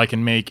can so I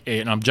can make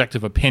an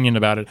objective opinion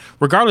about it,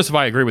 regardless if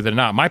I agree with it or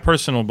not. My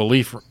personal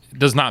belief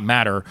does not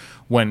matter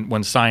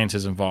when science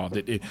is involved,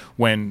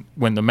 when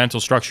the mental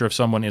structure of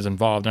someone is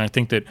involved. And I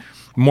think that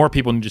more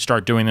people need to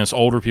start doing this,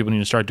 older people need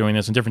to start doing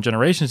this, and different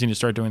generations need to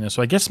start doing this.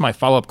 So I guess my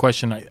follow-up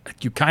question,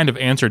 you kind of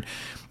answered,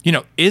 you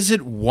know, is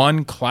it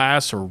one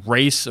class or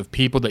race of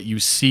people that you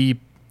see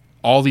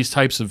all these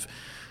types of,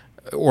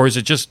 or is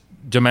it just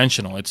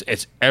dimensional?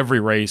 It's every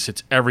race,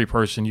 it's every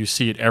person, you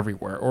see it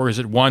everywhere. Or is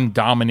it one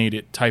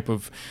dominated type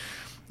of,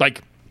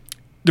 like,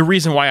 the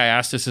reason why I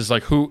asked this is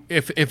like, who,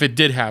 if it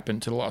did happen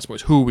to the Lost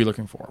Boys, who are we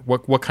looking for?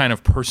 What kind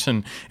of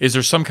person? Is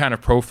there some kind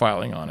of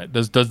profiling on it?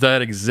 Does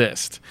that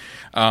exist?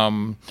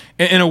 In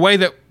a way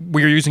that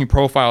we're using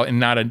profile in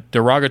not a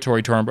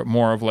derogatory term, but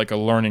more of like a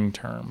learning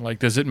term. Like,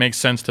 does it make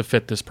sense to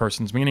fit this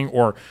person's meaning,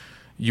 or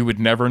you would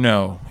never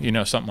know, you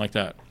know, something like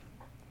that?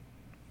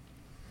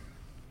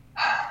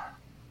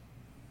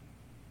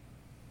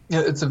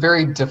 It's a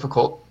very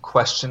difficult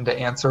question to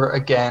answer,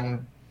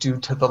 again, due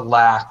to the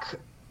lack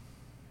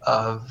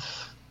of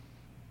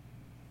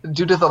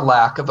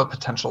a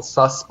potential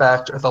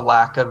suspect or the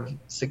lack of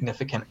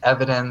significant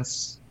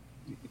evidence.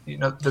 You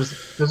know,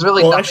 there's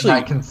really nothing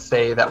I can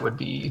say that would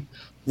be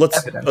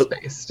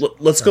evidence-based.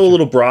 Let's go a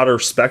little broader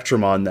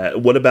spectrum on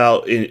that. What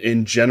about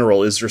in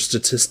general? Is there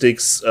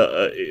statistics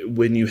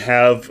when you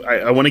have?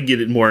 I want to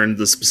get it more into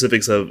the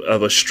specifics of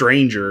a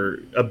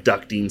stranger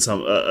abducting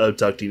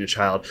a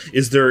child.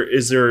 Is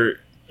there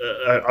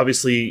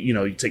obviously, you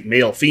know, you take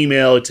male,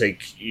 female, you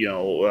take, you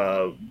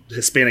know,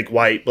 Hispanic,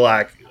 white,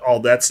 black, all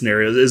that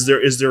scenario. Is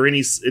there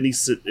any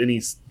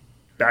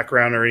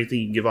background or anything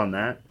you can give on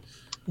that?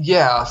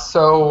 Yeah.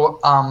 So.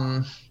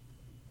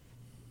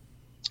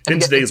 In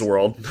today's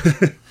world.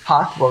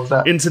 What was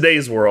that? In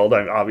today's world,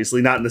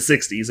 obviously not in the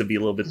 60s, it'd be a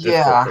little bit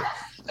difficult. Yeah,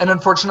 and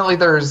unfortunately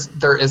there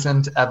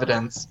isn't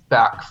evidence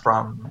back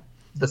from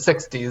the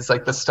 60s.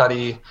 Like the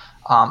study,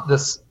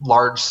 this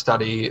large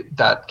study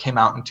that came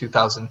out in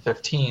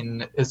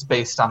 2015 is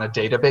based on a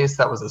database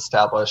that was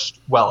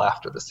established well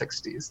after the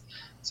 60s.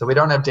 So we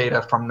don't have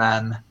data from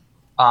then.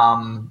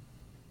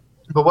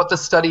 But what the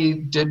study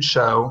did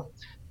show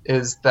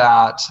is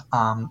that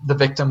the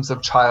victims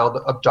of child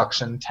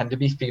abduction tend to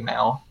be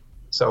female.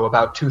 So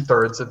about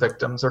 2/3 of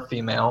victims are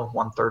female,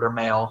 1/3 are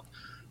male.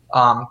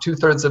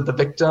 2/3 of the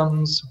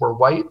victims were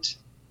white.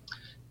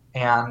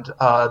 And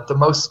the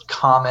most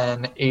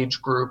common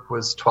age group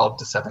was 12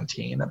 to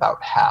 17.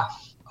 About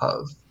half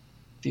of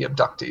the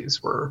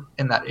abductees were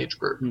in that age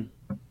group.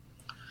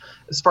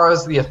 As far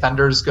as the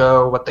offenders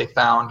go, what they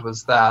found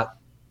was that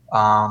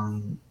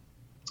around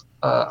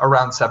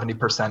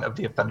 70% of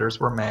the offenders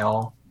were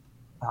male.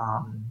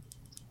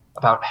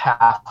 About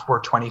half were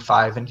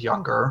 25 and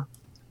younger.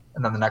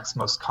 And then the next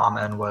most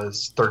common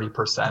was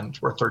 30%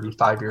 were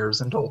 35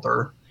 years and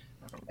older.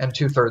 And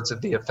 2/3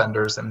 of the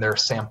offenders in their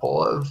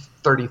sample of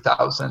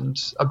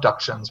 30,000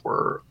 abductions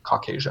were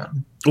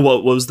Caucasian.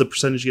 What was the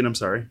percentage again? I'm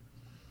sorry.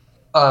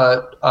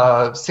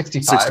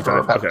 65 or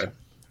about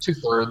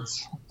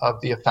 2/3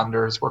 of the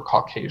offenders were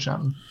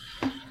Caucasian.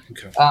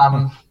 Okay.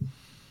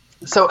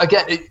 So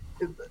again,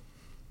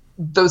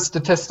 those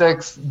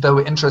statistics, though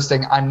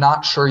interesting, I'm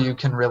not sure you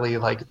can really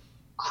like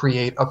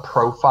create a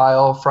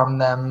profile from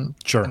them.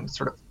 Sure. And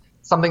sort of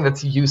something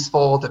that's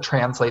useful to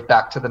translate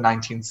back to the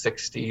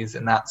 1960s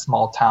in that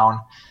small town.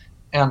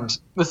 And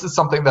this is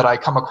something that I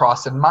come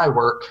across in my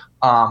work.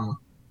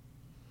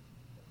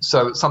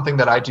 So something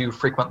that I do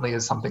frequently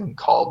is something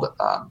called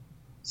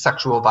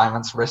sexual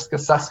violence risk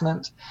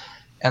assessment.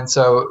 And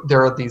so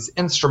there are these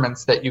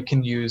instruments that you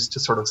can use to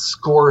sort of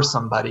score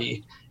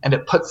somebody, and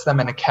it puts them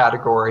in a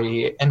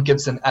category and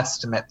gives an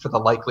estimate for the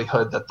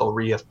likelihood that they'll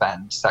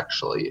reoffend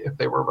sexually if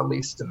they were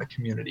released in the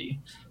community.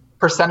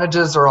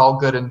 Percentages are all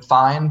good and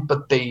fine,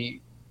 but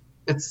they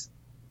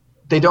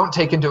don't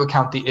take into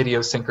account the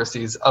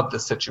idiosyncrasies of the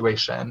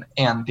situation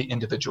and the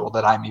individual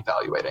that I'm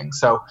evaluating.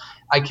 So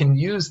I can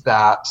use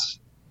that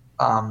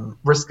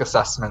risk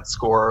assessment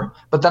score,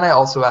 but then I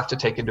also have to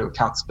take into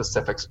account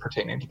specifics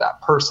pertaining to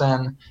that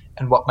person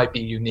and what might be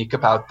unique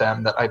about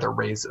them that either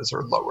raises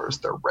or lowers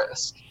their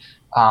risk.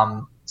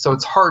 So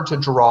it's hard to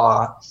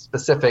draw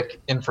specific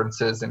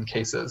inferences in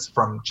cases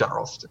from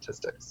general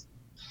statistics.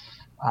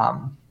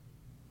 And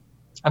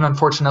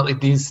unfortunately,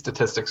 these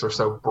statistics are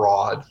so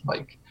broad,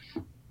 like,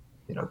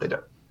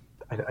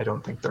 I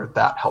don't think they're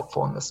that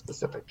helpful in this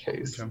specific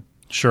case. Okay.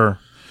 Sure.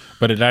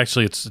 But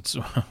it's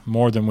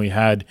more than we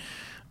had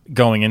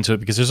going into it,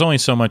 because there's only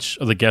so much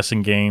of the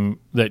guessing game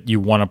that you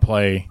want to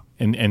play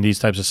in these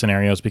types of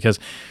scenarios, because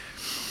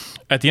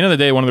at the end of the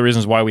day, one of the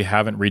reasons why we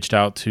haven't reached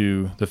out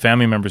to the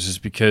family members is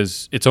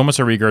because it's almost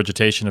a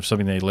regurgitation of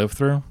something they lived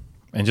through.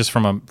 And just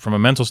from a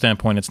mental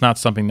standpoint, it's not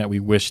something that we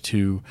wish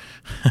to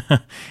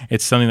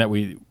it's something that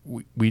we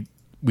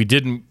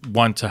didn't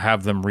want to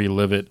have them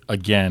relive it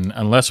again,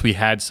 unless we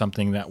had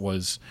something that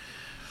was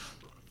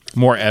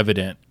more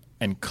evident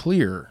and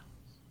clear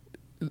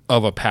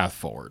of a path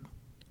forward.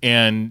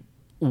 And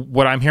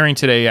what I'm hearing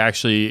today,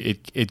 actually,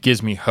 it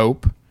gives me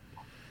hope.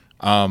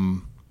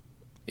 And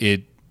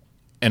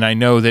I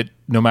know that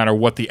no matter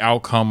what the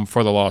outcome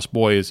for the Lost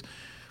Boy is,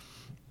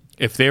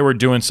 if they were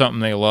doing something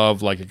they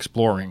love, like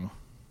exploring,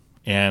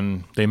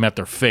 and they met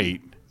their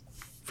fate,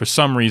 for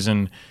some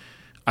reason,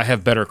 I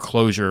have better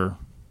closure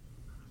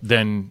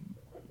than,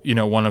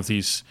 one of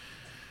these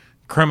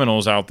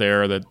criminals out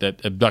there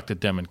that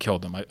abducted them and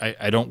killed them.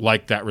 I don't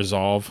like that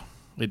resolve.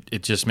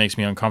 It just makes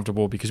me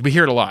uncomfortable, because we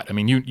hear it a lot. I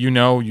mean,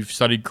 you've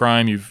studied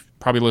crime. You've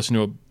probably listened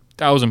to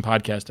 1,000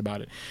 podcasts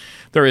about it.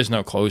 There is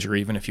no closure,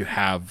 even if you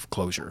have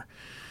closure,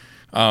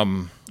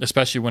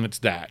 especially when it's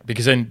that,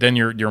 because then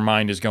your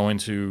mind is going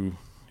to,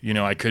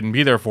 I couldn't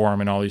be there for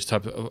him, and all these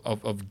types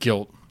of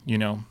guilt,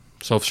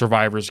 so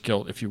survivor's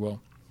guilt, if you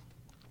will.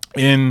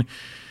 And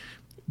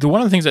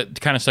one of the things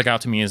that kind of stuck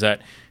out to me is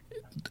that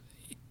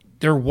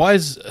there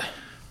was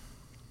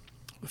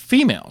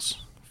females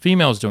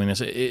doing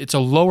this. It's a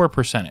lower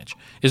percentage.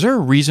 Is there a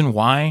reason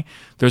why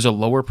there's a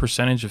lower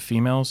percentage of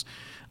females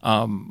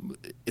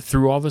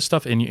through all this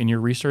stuff in your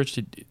research?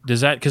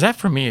 Does that, because that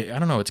for me, I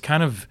don't know, it's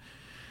kind of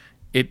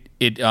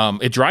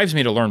it drives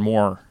me to learn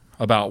more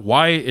about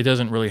why it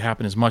doesn't really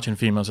happen as much in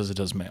females as it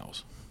does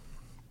males.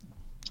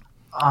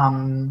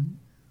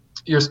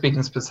 You're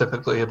speaking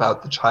specifically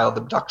about the child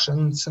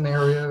abduction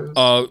scenarios,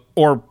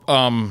 or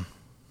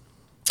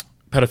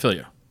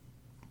pedophilia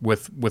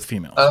with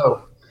females.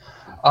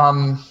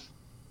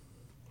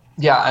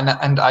 Yeah,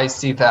 and I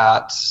see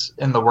that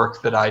in the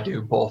work that I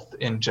do, both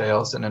in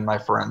jails and in my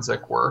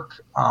forensic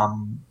work.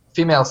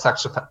 Female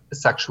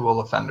sexual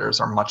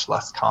offenders are much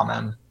less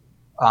common.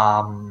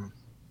 And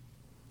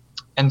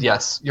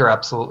yes, you're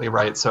absolutely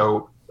right.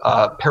 So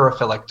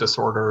paraphilic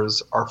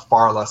disorders are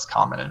far less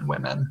common in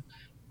women,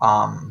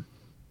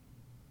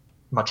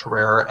 much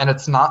rarer. And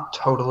it's not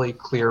totally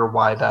clear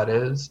why that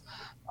is.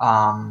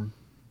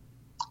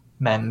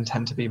 Men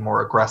tend to be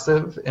more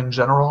aggressive in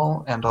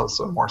general, and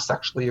also more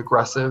sexually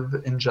aggressive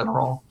in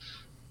general.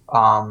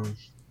 But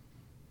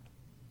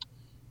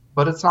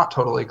it's not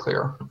totally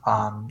clear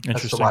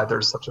as to why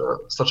there's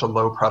such a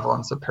low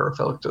prevalence of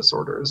paraphilic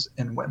disorders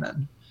in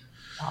women.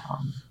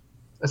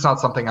 It's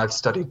not something I've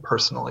studied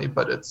personally,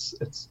 but it's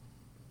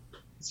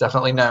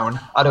definitely known.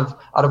 Out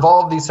of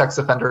all of these sex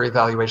offender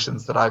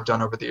evaluations that I've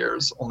done over the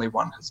years, only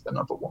one has been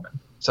of a woman.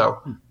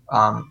 So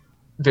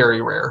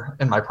very rare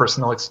in my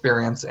personal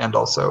experience, and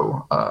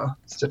also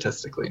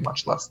statistically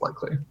much less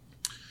likely.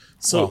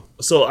 So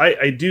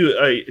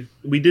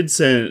we did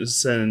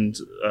send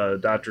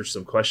Doctor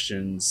some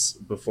questions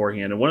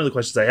beforehand, and one of the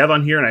questions I have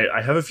on here, and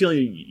I have a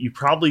feeling you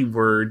probably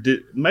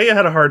may have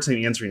had a hard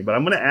time answering, but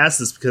I'm going to ask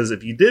this because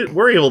if you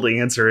were able to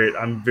answer it,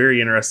 I'm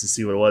very interested to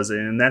see what it was,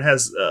 and that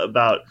has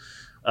about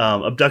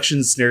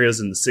abduction scenarios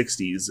in the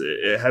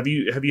 60s. Have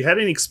you had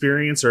any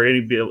experience or any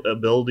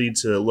ability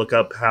to look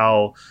up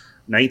how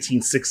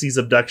 1960s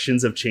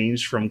abductions have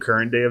changed from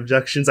current day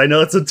abductions? I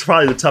know it's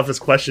probably the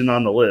toughest question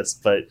on the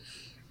list, but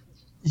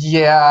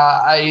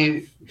yeah,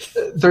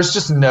 there's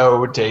just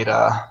no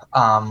data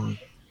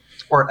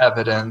or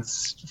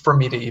evidence for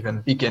me to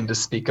even begin to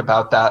speak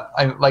about that.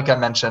 Like I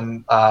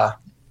mentioned,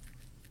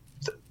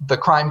 the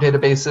crime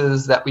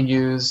databases that we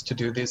use to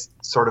do these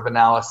sort of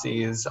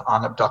analyses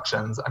on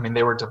abductions, I mean,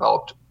 they were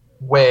developed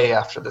way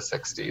after the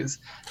 60s.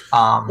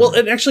 Well,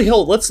 and actually,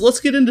 let's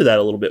get into that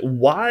a little bit.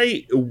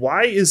 Why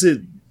is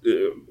it?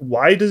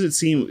 Why does it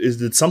seem?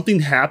 Did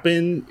something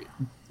happen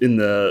in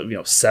the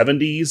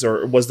 70s,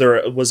 or was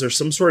there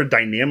some sort of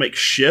dynamic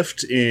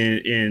shift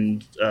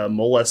in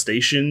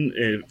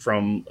molestation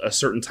from a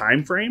certain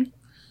time frame?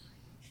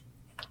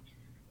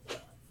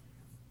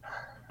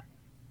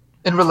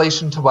 In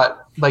relation to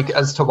what, like,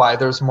 as to why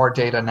there's more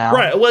data now?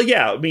 Right. Well,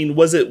 yeah. I mean,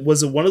 was it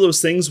one of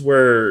those things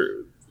where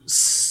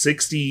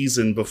 60s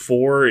and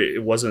before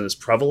it wasn't as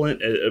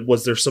prevalent?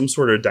 Was there some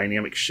sort of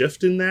dynamic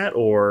shift in that,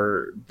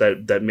 or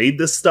that made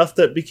this stuff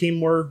that became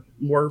more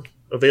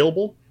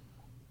available?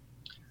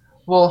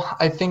 Well,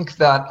 I think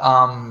that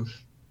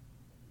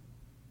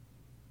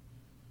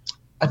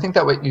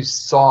what you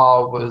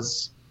saw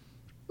was,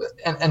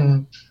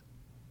 and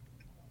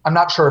I'm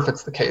not sure if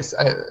it's the case.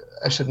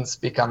 I shouldn't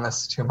speak on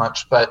this too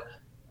much, but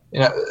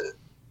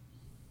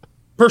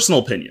personal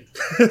opinion.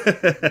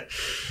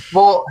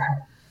 Well,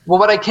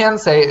 what I can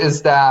say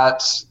is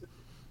that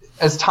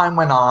as time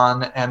went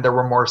on and there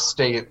were more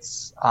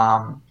states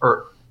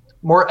or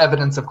more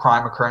evidence of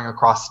crime occurring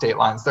across state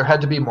lines, there had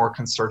to be more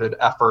concerted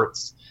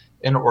efforts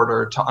in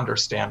order to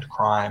understand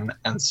crime.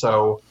 And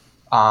so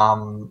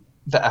the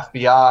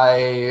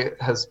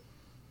FBI has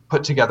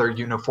put together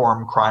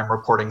uniform crime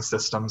reporting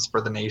systems for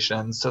the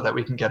nation so that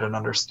we can get an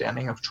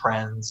understanding of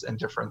trends in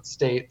different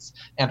states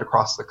and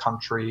across the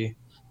country.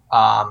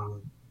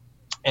 And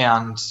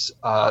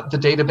the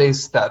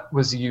database that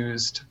was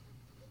used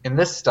in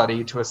this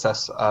study to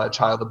assess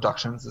child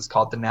abductions is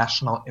called the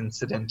National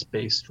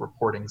Incident-Based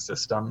Reporting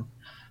System.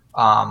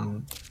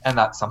 And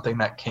that's something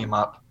that came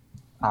up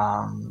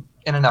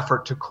in an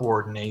effort to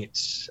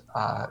coordinate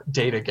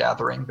data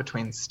gathering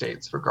between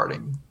states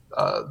regarding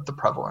the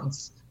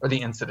prevalence or the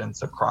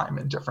incidence of crime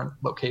in different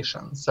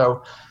locations.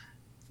 So,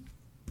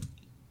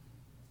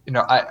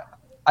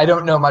 I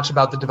don't know much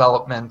about the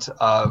development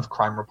of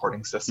crime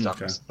reporting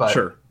systems, but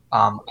sure.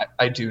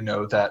 I do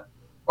know that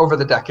over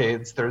the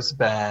decades, there's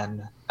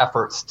been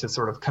efforts to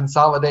sort of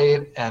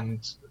consolidate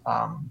and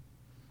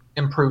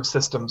improve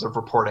systems of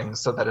reporting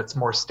so that it's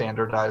more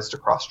standardized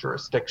across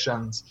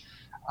jurisdictions.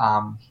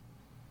 And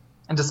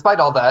despite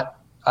all that,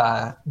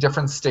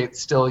 different states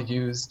still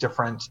use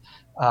different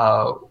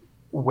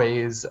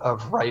ways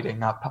of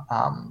writing up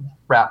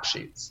rap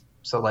sheets.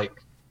 So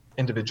like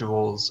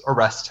individuals'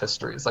 arrest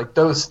histories, like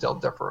those still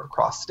differ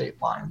across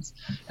state lines,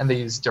 and they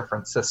use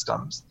different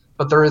systems.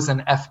 But there is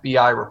an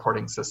FBI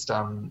reporting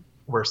system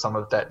where some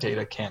of that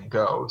data can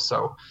go.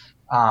 So,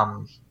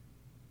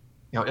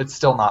 it's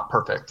still not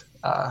perfect.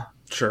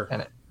 Sure.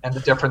 And the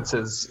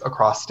differences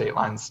across state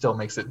lines still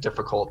makes it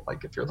difficult.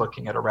 Like if you're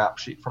looking at a rap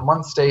sheet from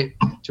one state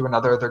to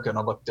another, they're going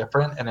to look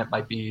different, and it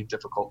might be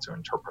difficult to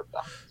interpret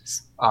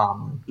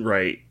them.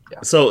 Right. Yeah.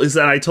 So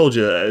I told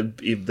you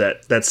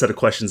that set of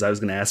questions I was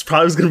going to ask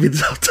probably was going to be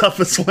the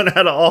toughest one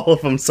out of all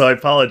of them. So I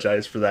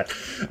apologize for that.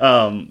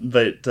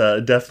 But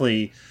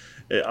definitely,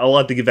 I'll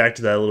have to get back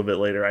to that a little bit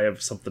later. I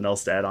have something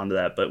else to add on to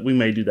that, but we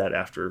may do that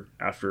after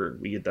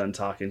we get done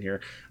talking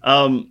here.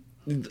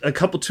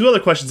 Two other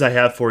questions I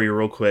have for you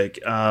real quick.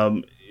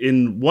 And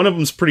one of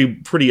them's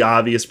pretty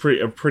obvious,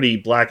 pretty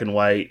black and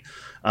white.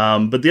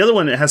 But the other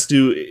one, it has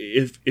to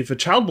do if a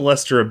child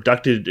molester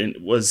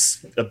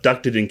was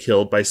abducted and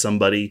killed by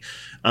somebody,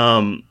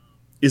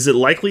 is it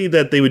likely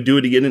that they would do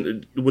it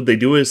again? Would they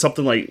do it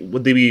something like,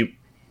 would they be,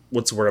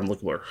 what's the word I'm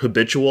looking for?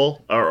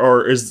 Habitual?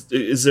 Or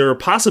is there a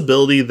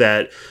possibility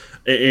that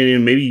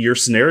in maybe your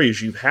scenarios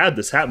you've had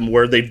this happen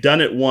where they've done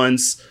it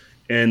once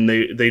and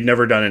they've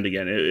never done it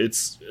again?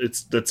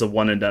 That's a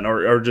one and done,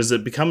 or does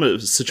it become a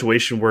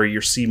situation where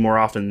you see more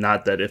often than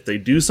not that if they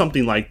do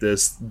something like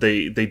this,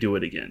 they do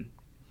it again?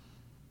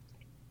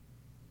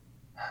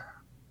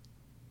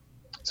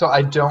 So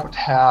I don't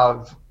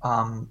have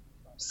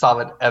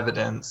solid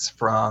evidence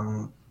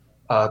from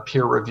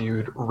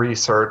peer-reviewed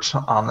research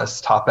on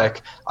this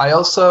topic. I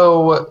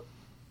also,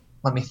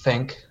 let me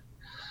think.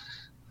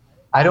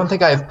 I don't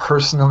think I've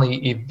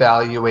personally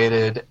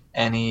evaluated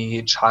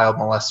any child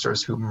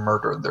molesters who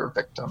murdered their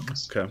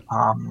victims. Okay.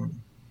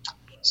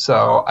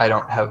 So I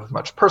don't have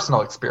much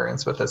personal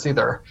experience with this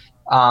either.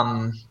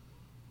 And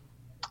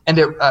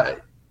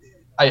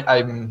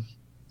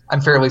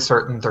I'm fairly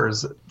certain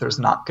there's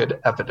not good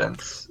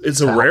evidence.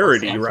 It's a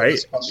rarity, right?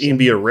 It can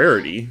be a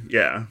rarity,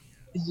 yeah.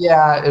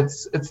 Yeah,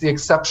 it's the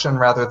exception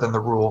rather than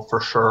the rule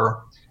for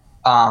sure.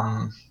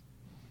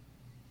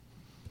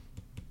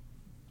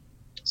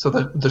 So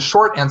the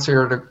short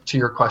answer to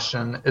your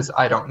question is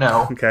I don't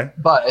know. Okay.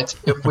 But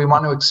if we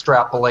want to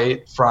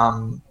extrapolate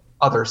from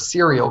other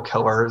serial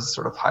killers,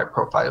 sort of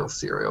high-profile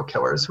serial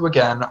killers, who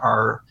again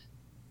are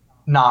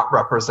not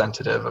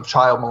representative of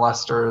child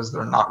molesters,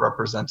 they're not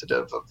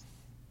representative of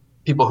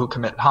people who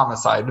commit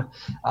homicide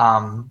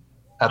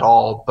at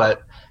all.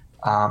 But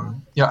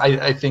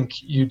I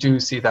think you do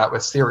see that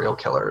with serial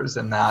killers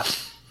in that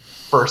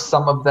for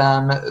some of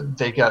them,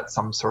 they get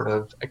some sort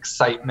of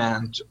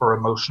excitement or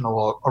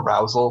emotional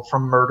arousal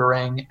from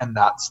murdering, and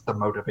that's the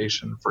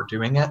motivation for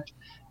doing it.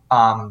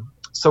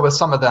 So with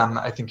some of them,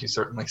 I think you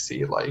certainly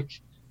see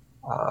like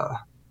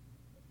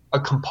a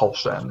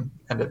compulsion,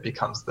 and it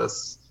becomes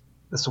this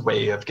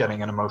way of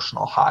getting an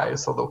emotional high.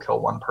 So they'll kill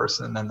one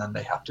person and then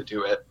they have to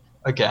do it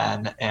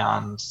again.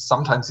 And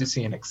sometimes you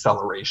see an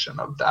acceleration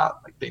of that,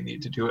 like they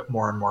need to do it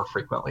more and more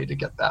frequently to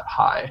get that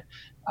high.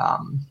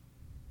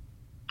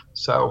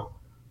 So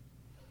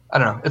I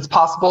don't know, it's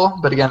possible,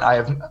 but again, I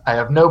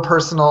have no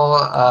personal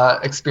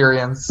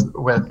experience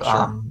with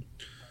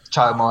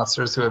child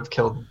molesters who have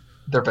killed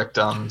their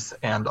victims,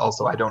 and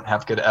also I don't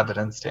have good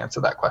evidence to answer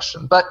that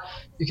question. But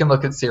you can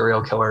look at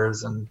serial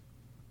killers and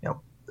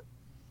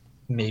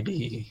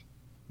maybe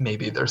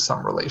there's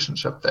some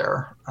relationship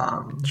there.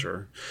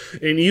 Sure.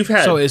 And you've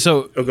had go ahead.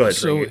 So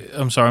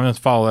I'm sorry, I'm going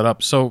to follow that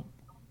up. So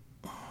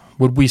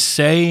would we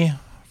say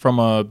from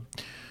a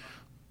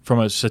from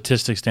a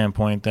statistic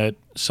standpoint that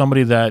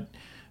somebody that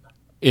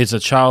is a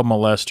child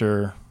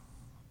molester,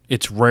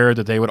 it's rare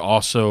that they would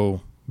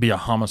also be a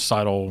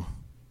homicidal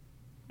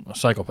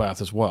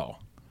psychopath as well.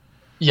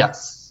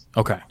 Yes.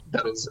 Okay.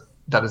 That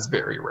is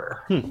very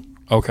rare.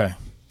 Okay.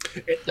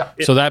 Yeah.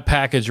 So that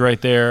package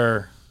right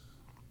there,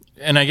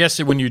 and I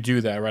guess when you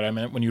do that, right? I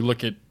mean, when you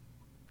look at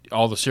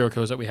all the serial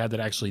killers that we had that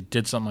actually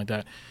did something like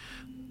that,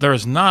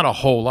 there's not a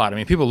whole lot. I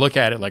mean, people look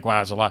at it like,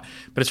 wow, it's a lot,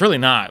 but it's really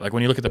not. Like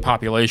when you look at the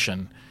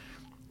population,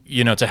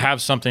 you know, to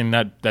have something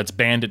that's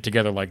banded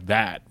together like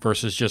that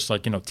versus just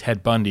like, you know,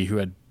 Ted Bundy, who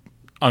had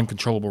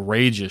uncontrollable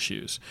rage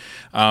issues,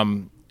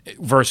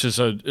 versus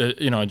a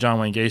John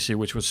Wayne Gacy,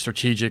 which was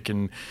strategic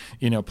and,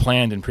 you know,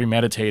 planned and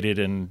premeditated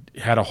and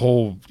had a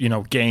whole, you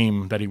know,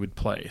 game that he would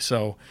play.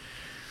 So,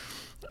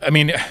 I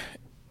mean,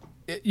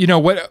 you know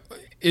what,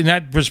 and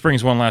that just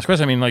brings one last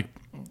question. I mean, like,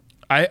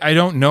 I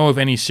don't know of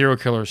any serial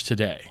killers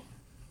today.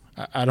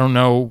 I don't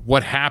know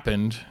what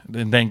happened,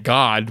 and thank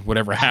God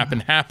whatever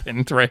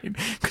happened, right?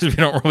 Because we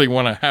don't really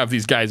want to have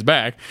these guys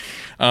back.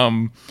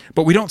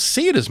 But we don't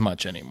see it as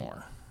much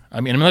anymore. I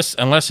mean,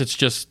 unless it's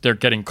just they're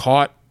getting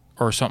caught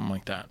or something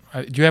like that.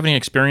 Do you have any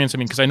experience? I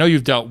mean, because I know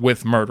you've dealt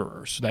with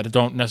murderers that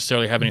don't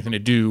necessarily have anything to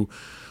do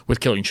with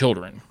killing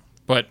children,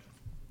 but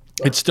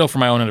it's still for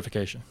my own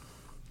edification.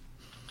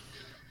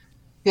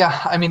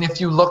 Yeah, I mean, if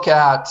you want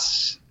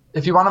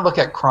to look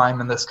at crime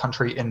in this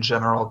country in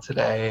general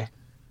today,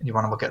 and you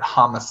want to look at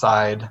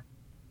homicide,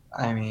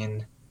 I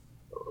mean,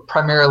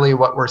 primarily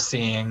what we're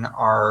seeing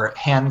are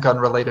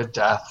handgun-related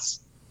deaths,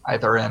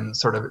 either in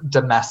sort of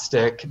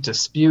domestic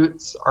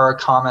disputes are a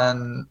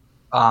common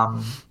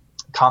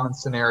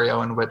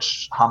scenario in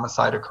which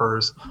homicide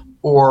occurs,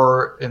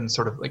 or in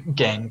sort of like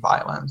gang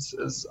violence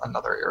is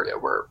another area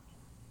where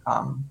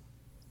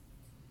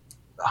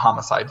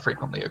homicide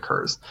frequently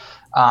occurs.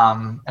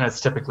 And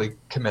it's typically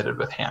committed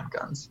with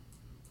handguns.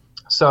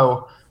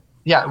 So,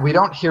 yeah, we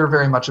don't hear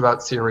very much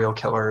about serial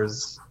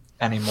killers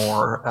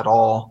anymore at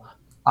all.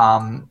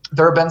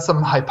 There have been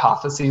some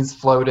hypotheses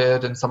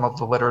floated in some of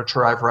the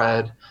literature I've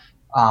read.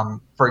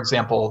 For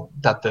example,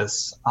 that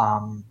this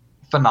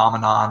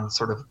phenomenon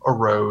sort of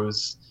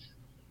arose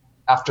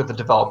after the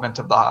development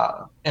of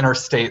the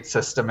interstate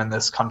system in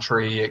this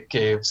country. It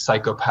gave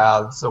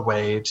psychopaths a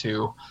way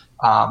to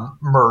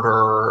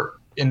murder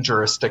in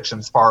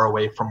jurisdictions far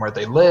away from where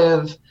they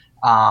live,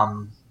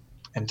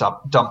 and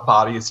dump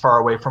bodies far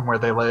away from where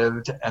they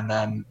lived, and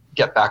then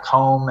get back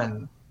home.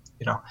 And,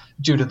 you know,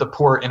 due to the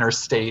poor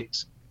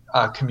interstate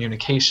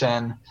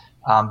communication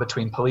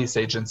between police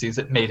agencies,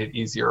 it made it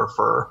easier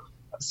for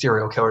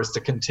serial killers to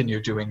continue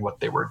doing what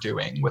they were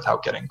doing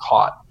without getting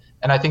caught.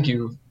 And I think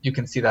you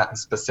can see that in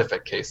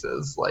specific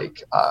cases,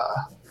 like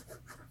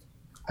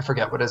I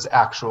forget what his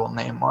actual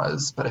name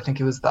was, but I think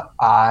it was the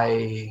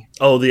I-5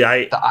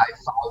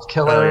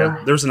 killer. Oh,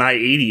 yeah. There was an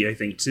I-80, I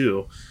think,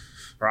 too.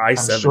 Or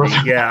I-70, sure.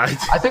 Yeah.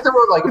 I think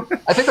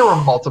there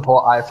were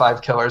multiple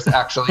I-5 killers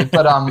actually,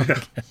 but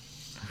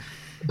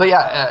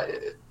yeah,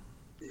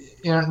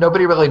 you know,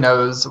 nobody really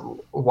knows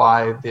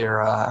why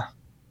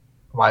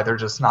they're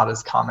just not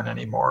as common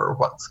anymore, or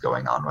what's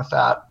going on with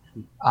that.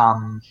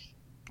 I'm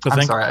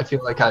sorry, I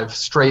feel like I've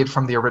strayed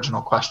from the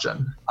original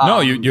question.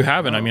 No, you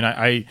haven't. I mean,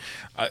 I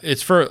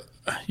it's for,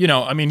 you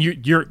know, I mean,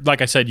 you're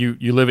like I said, you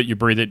live it, you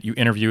breathe it, you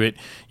interview it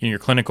in your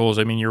clinicals.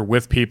 I mean, you're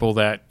with people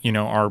that, you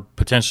know, are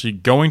potentially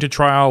going to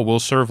trial, will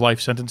serve life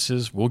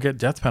sentences, will get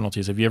death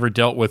penalties. Have you ever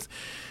dealt with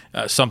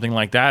something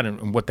like that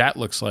and what that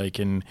looks like?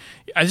 And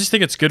I just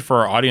think it's good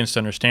for our audience to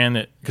understand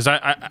that, because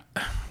I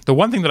the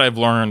one thing that I've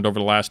learned over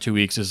the last 2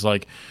 weeks is,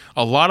 like,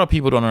 a lot of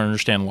people don't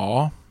understand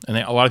law, and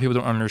a lot of people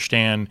don't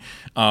understand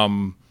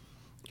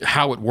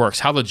how it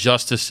works, how the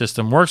justice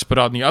system works. But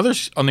on the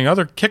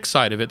other kick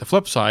side of it, the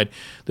flip side,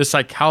 the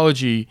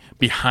psychology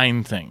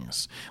behind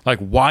things. Like,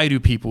 why do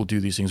people do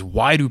these things?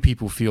 Why do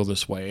people feel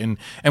this way? And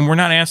we're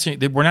not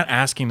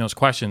asking those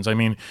questions. I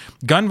mean,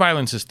 gun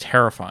violence is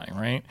terrifying,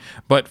 right?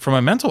 But from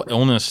a mental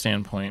illness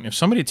standpoint, if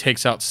somebody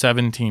takes out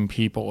 17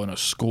 people in a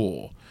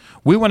school,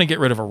 we want to get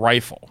rid of a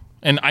rifle.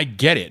 And I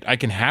get it. I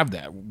can have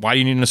that. Why do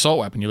you need an assault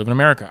weapon? You live in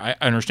America. I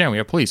understand. We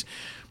have police.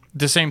 At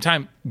the same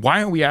time, why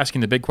aren't we asking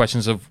the big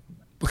questions of,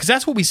 because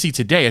that's what we see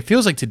today. It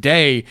feels like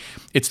today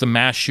it's the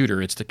mass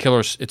shooter, it's the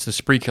killer, it's the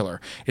spree killer.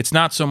 It's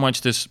not so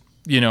much this,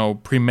 you know,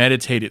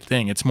 premeditated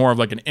thing. It's more of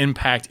like an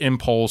impact,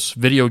 impulse,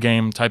 video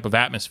game type of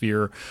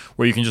atmosphere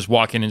where you can just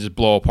walk in and just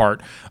blow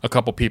apart a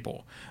couple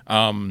people.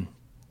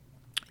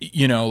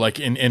 You know, like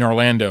in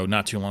Orlando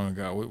not too long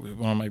ago,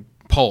 one of my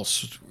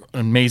Pulse, an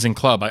amazing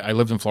club. I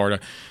lived in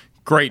Florida.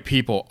 Great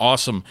people,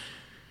 awesome.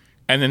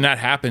 And then that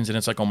happens and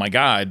it's like, oh my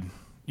God,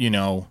 you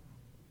know,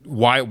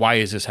 why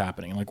is this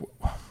happening? Like,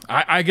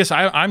 I guess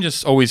I'm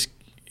always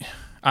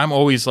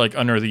like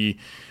under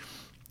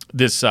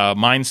this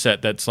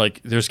mindset that's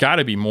like, there's got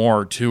to be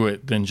more to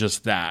it than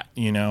just that,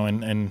 you know?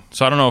 And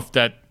so I don't know if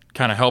that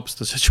kind of helps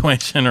the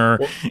situation. Or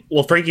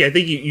well, Frankie, I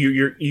think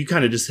you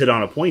kind of just hit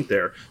on a point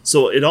there.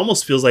 So it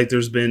almost feels like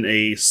there's been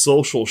a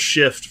social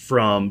shift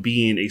from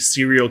being a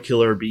serial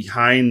killer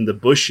behind the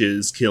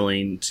bushes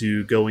killing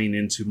to going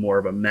into more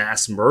of a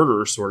mass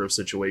murder sort of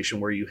situation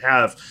where you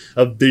have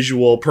a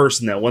visual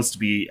person that wants to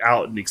be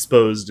out and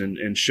exposed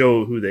and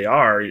show who they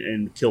are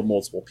and kill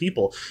multiple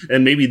people.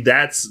 And maybe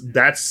that's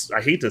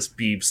I hate to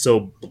be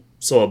so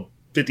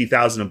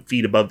 50,000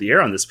 feet above the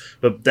air on this,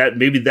 but that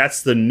maybe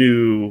that's the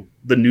new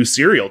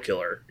serial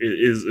killer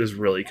is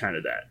really kind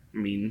of that. I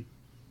mean,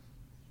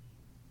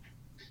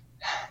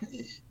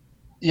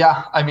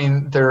 yeah, I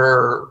mean, there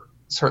are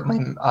certainly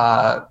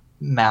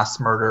mass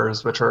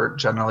murders, which are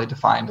generally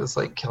defined as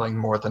like killing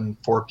more than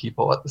 4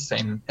 people in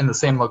the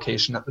same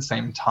location at the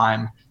same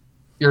time.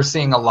 You're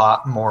seeing a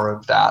lot more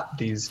of that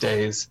these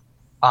days.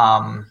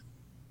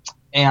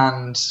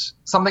 And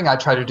something I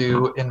try to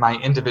do in my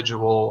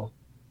individual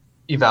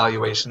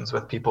evaluations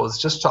with people is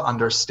just to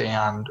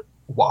understand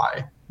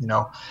why.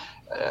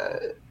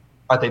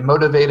 Are they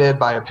motivated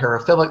by a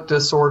paraphilic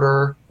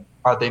disorder?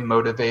 Are they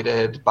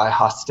motivated by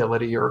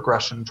hostility or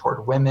aggression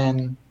toward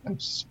women? I'm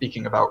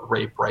speaking about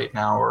rape right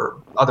now,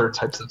 or other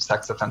types of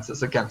sex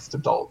offenses against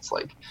adults.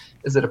 Like,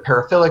 is it a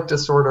paraphilic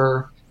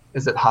disorder?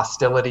 Is it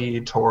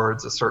hostility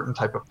towards a certain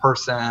type of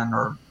person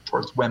or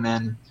towards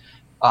women?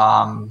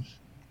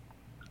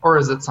 Or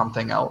is it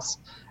something else?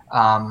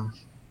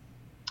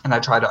 And I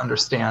try to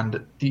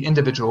understand the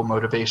individual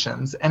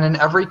motivations. And in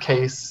every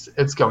case,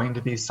 it's going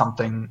to be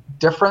something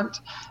different.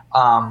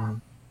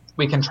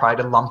 We can try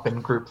to lump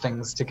and group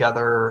things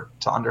together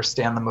to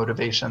understand the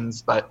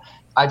motivations, but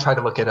I try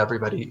to look at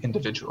everybody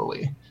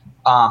individually.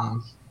 I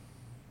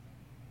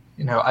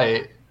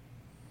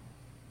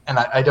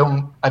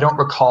don't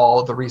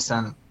recall the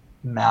recent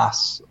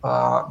mass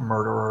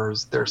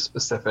murderers, their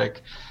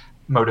specific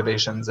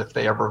motivations, if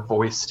they ever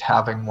voiced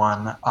having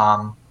one.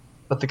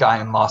 But the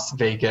guy in Las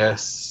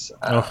Vegas,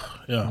 I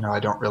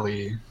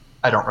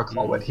don't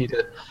recall what he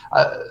did.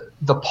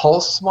 The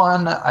Pulse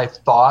one, I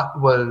thought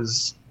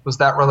was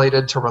that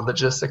related to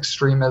religious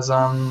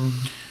extremism?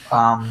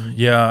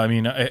 Yeah, I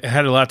mean, it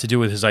had a lot to do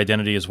with his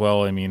identity as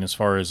well. I mean, as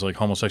far as like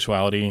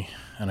homosexuality,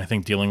 and I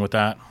think dealing with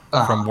that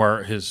from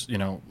where his,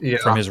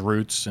 from his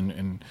roots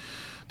and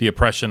the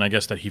oppression, I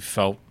guess, that he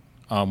felt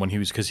when he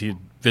was, because he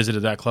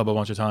visited that club a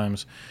bunch of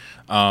times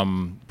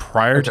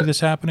prior to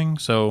this happening.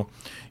 So,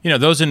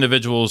 those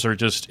individuals are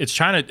just, it's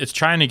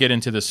trying to get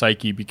into the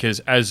psyche, because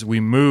as we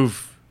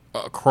move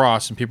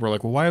across and people are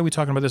like, well, why are we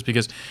talking about this?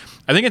 Because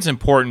I think it's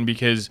important,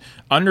 because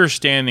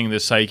understanding the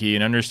psyche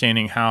and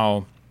understanding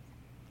how,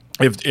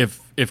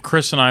 if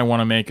Chris and I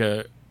want to make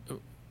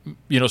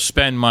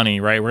spend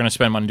money, right? We're going to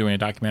spend money doing a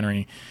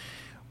documentary.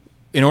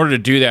 In order to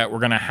do that, we're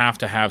going to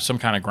have some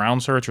kind of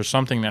ground search or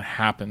something that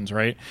happens,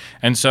 right?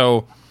 And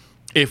so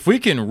if we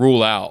can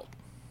rule out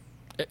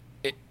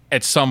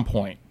at some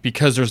point,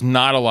 because there's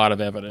not a lot of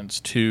evidence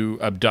to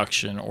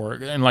abduction,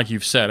 and like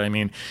you've said, I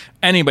mean,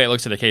 anybody that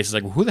looks at a case is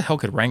like, well, who the hell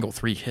could wrangle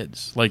 3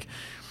 kids? Like,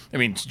 I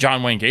mean,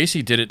 John Wayne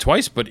Gacy did it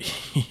twice, but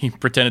he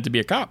pretended to be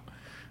a cop.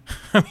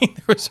 I mean,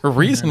 there was a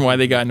reason why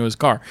they got into his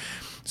car.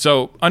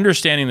 So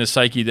understanding the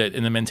psyche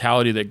and the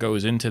mentality that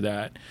goes into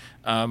that,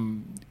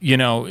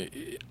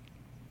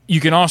 you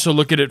can also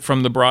look at it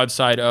from the broad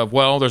side of,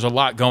 well, there's a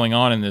lot going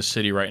on in this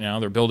city right now.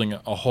 They're building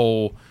a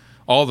whole,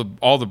 all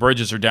the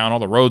bridges are down, all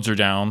the roads are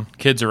down,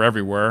 kids are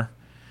everywhere.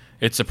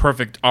 It's a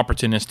perfect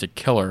opportunistic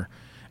killer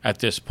at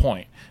this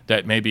point,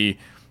 that maybe,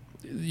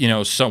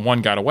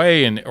 someone got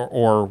away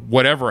or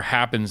whatever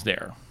happens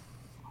there.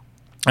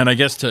 And I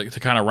guess to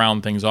kind of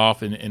round things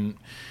off, and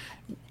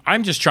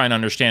I'm just trying to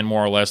understand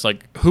more or less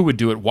like who would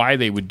do it, why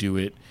they would do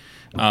it.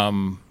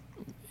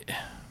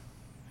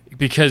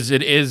 Because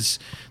it is,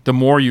 the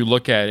more you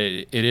look at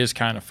it, it is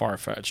kind of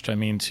far-fetched. I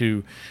mean,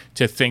 to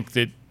think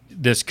that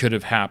this could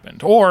have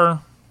happened,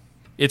 or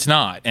it's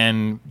not,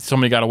 and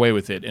somebody got away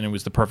with it, and it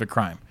was the perfect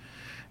crime,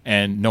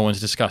 and no one's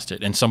discussed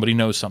it, and somebody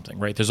knows something,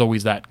 right? There's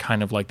always that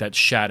kind of like that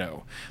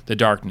shadow, the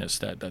darkness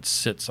that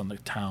sits on the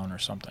town or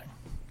something.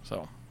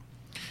 So,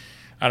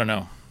 I don't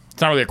know.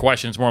 It's not really a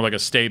question. It's more like a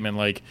statement.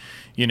 Like,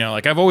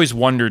 like I've always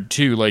wondered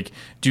too, like,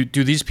 do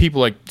these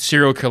people, like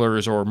serial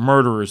killers or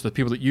murderers, the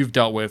people that you've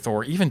dealt with,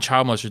 or even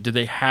child molesters, did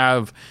they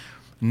have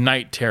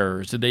night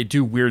terrors? Did they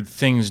do weird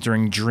things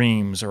during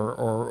dreams, or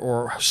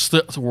were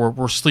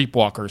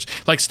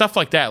sleepwalkers? Like stuff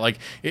like that. Like,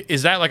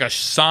 is that like a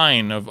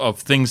sign of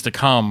things to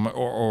come,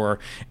 or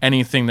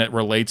anything that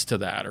relates to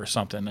that, or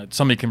something that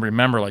somebody can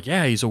remember? Like,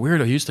 yeah, he's a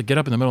weirdo. He used to get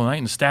up in the middle of the night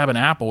and stab an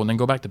apple and then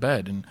go back to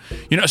bed, and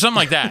something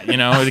like that.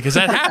 Because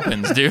that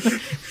happens, dude.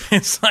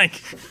 It's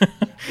like,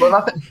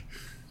 well,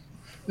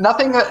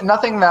 nothing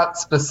that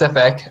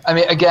specific. I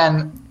mean,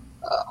 again,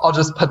 I'll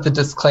just put the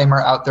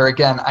disclaimer out there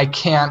again. I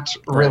can't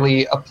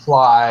really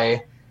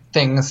apply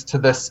things to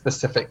this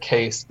specific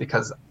case,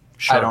 because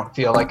I don't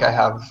feel like I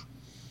have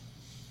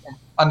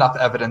enough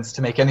evidence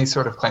to make any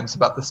sort of claims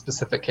about the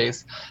specific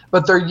case.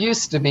 But there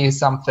used to be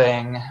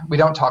something, we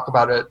don't talk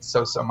about it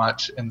so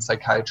much in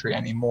psychiatry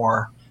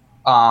anymore,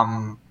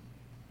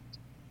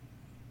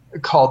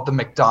 called the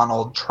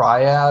McDonald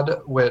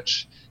Triad,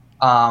 which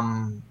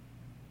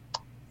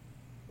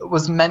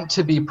was meant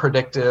to be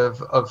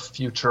predictive of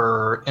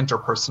future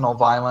interpersonal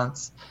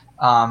violence,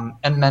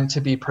 and meant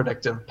to be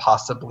predictive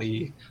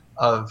possibly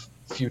of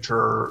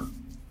future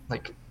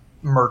like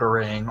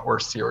murdering or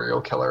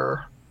serial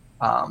killer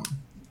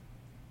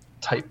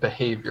type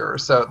behavior.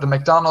 So the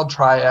McDonald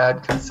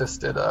Triad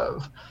consisted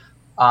of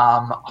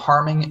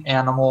harming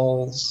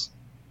animals,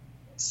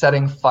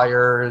 setting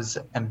fires,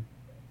 and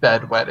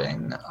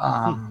bedwetting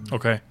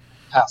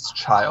past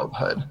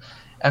childhood.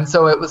 And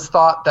so it was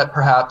thought that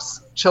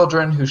perhaps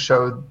children who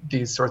showed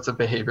these sorts of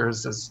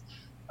behaviors as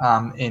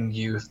in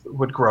youth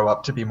would grow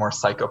up to be more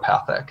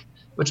psychopathic,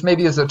 which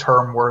maybe is a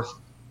term worth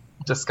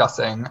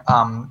discussing.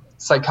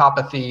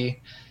 Psychopathy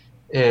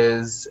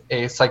is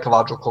a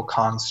psychological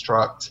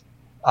construct.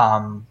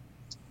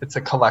 It's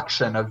a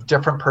collection of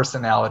different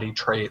personality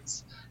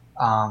traits.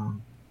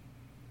 And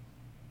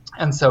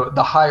so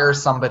the higher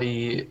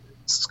somebody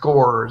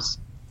scores,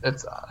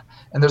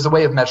 and there's a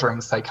way of measuring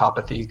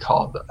psychopathy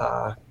called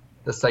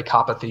the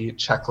Psychopathy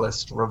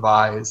Checklist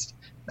Revised.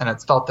 And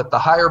it's felt that the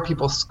higher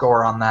people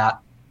score on that,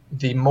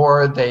 the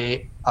more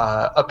they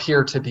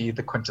appear to be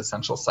the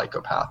quintessential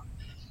psychopath.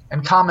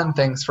 And common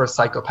things for a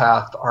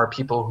psychopath are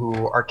people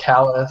who are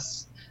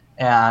callous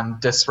and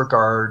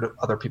disregard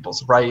other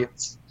people's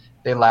rights.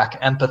 They lack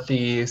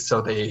empathy,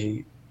 so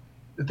they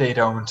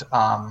don't.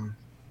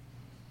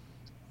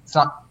 It's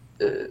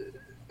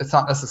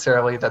not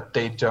necessarily that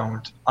they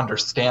don't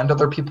understand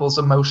other people's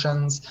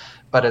emotions,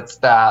 but it's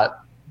that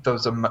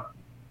those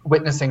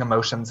witnessing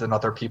emotions in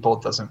other people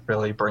doesn't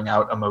really bring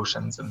out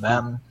emotions in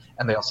them,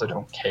 and they also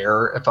don't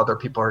care if other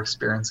people are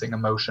experiencing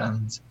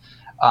emotions.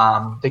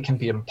 They can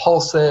be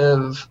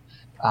impulsive.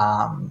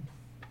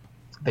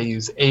 They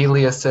use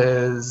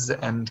aliases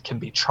and can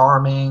be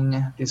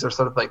charming. These are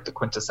sort of like the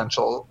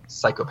quintessential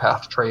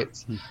psychopath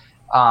traits.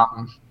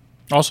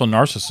 Also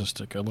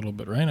narcissistic a little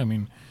bit, right? I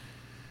mean,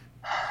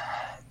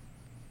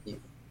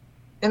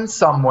 in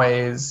some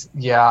ways,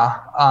 yeah.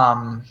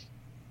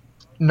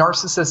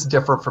 Narcissists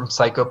differ from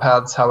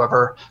psychopaths.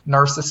 However,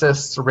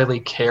 narcissists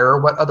really care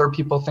what other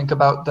people think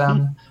about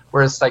them,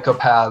 whereas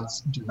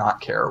psychopaths do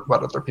not care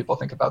what other people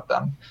think about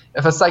them.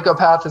 If a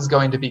psychopath is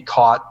going to be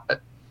caught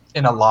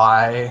in a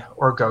lie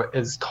or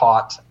is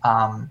caught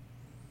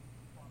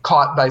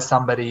by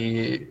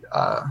somebody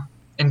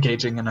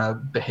engaging in a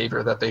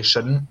behavior that they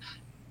shouldn't,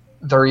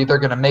 they're either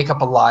going to make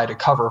up a lie to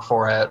cover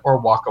for it or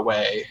walk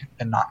away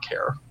and not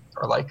care,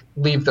 or like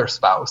leave their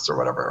spouse or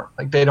whatever.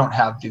 Like they don't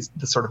have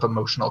the sort of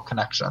emotional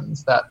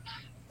connections that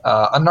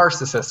a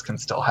narcissist can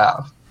still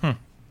have.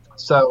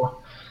 So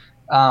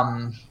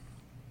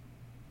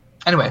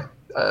anyway,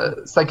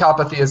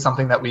 psychopathy is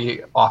something that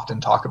we often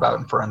talk about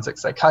in forensic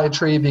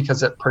psychiatry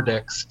because it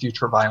predicts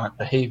future violent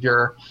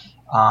behavior,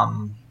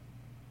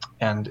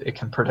 and it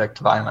can predict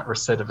violent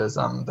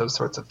recidivism, those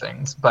sorts of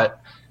things.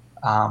 But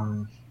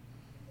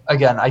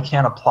again, I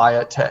can't apply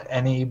it to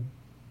any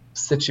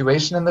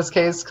situation in this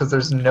case because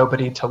there's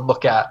nobody to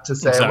look at to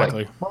say,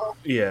 exactly. Like, well,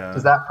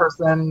 does that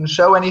person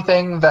show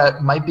anything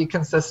that might be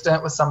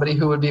consistent with somebody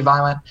who would be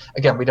violent?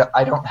 Again,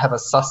 I don't have a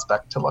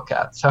suspect to look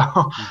at, so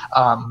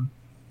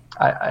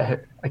I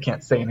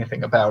can't say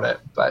anything about it.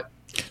 But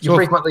you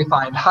frequently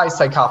find high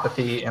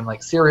psychopathy in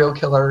like serial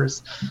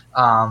killers,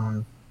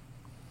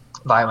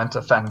 violent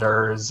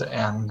offenders,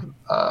 and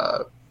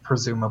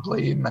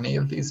presumably many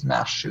of these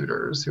mass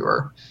shooters who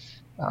are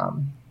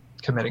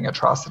committing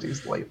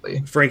atrocities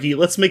lately. Frankie,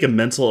 let's make a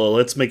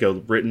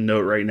written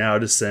note right now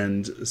to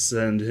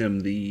send him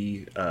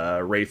the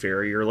Ray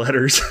Farrier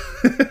letters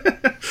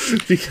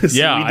because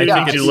we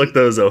need to look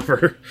those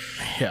over.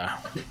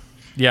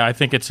 Yeah, I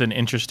think it's an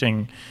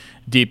interesting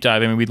deep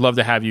dive. I mean, we'd love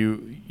to have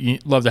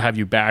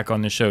you back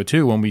on the show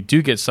too when we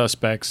do get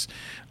suspects,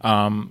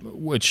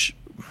 which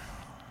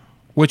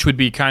would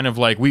be kind of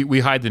like we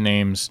hide the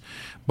names,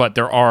 but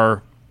there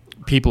are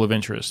people of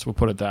interest, we'll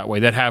put it that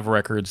way, that have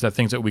records, that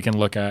things that we can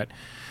look at.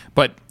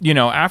 But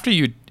after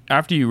you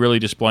really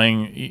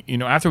displaying,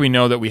 after we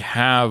know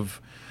that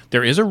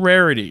there is a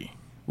rarity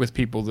with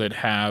people that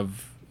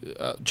have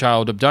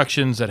child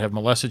abductions, that have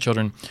molested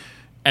children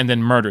and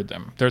then murdered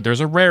them. There's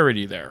a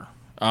rarity there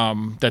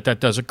that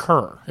does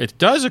occur. It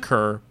does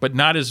occur, but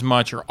not as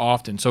much or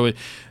often. So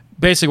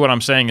basically what I'm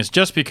saying is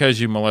just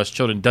because you molest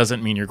children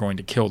doesn't mean you're going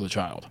to kill the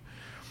child.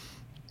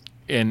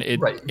 And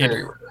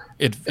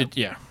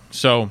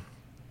so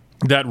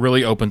that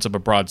really opens up a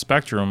broad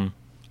spectrum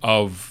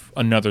of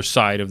another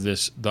side of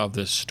this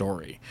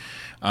story.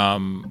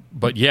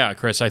 But yeah,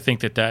 Chris, I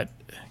think that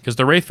because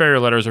the Ray Farrier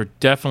letters are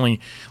definitely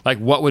like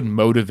what would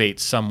motivate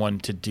someone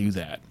to do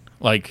that.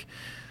 Like,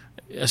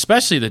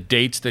 especially the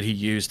dates that he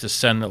used to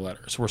send the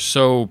letters were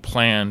so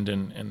planned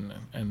and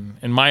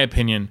in my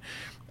opinion,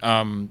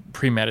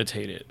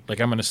 premeditated.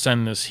 Like, I'm going to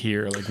send this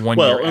here, like 1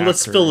 year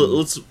after.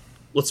 Well,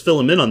 let's fill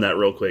him in on that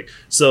real quick.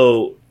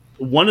 So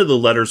one of the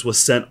letters was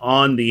sent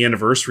on the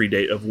anniversary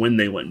date of when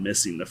they went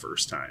missing the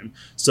first time.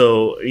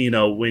 So,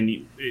 when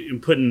you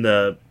put in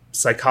the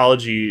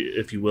psychology,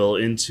 if you will,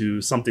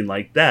 into something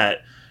like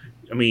that,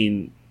 I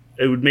mean,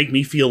 it would make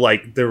me feel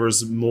like there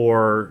was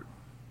more.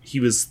 He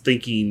was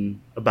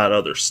thinking about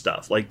other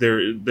stuff. Like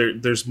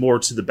there's more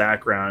to the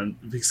background,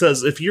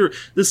 because if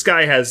this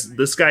guy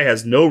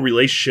has no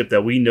relationship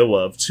that we know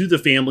of to the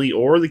family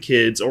or the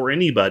kids or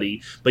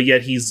anybody, but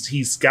yet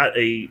he's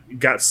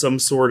got some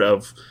sort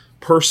of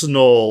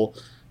personal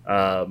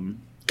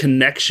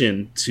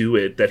connection to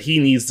it that he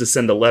needs to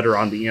send a letter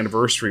on the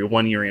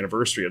 1 year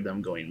anniversary of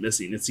them going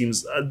missing. It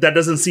seems that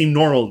doesn't seem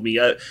normal to me.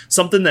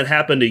 Something that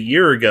happened a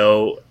year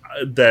ago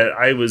that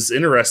I was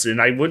interested in,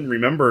 I wouldn't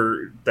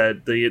remember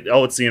that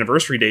it's the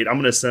anniversary date, I'm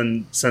going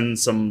to send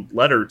some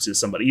letter to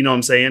somebody. You know what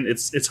I'm saying?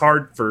 It's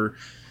hard for,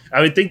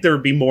 I would think there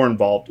would be more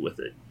involved with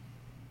it.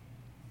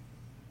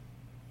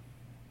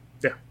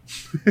 Yeah.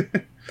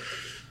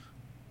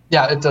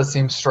 Yeah, it does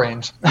seem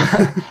strange.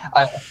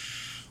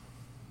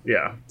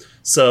 Yeah.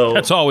 So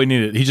that's all we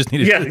needed. He just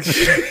needed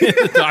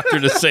the doctor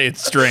to say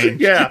it's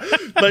strange. Yeah,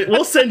 but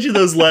we'll send you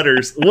those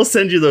letters.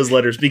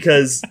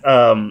 Because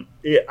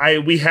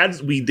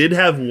we did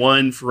have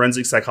one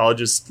forensic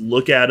psychologist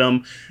look at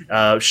him.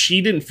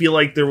 She didn't feel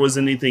like there was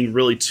anything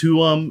really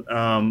to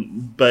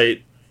him, but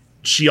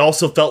she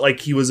also felt like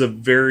he was a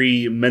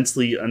very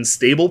mentally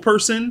unstable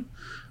person,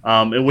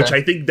 in which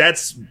I think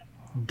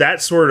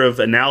that sort of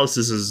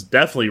analysis is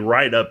definitely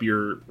right up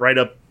your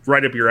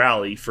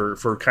alley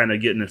for kind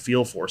of getting a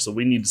feel for. So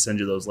we need to send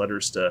you those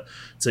letters to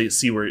see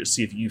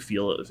if you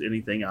feel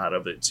anything out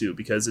of it too,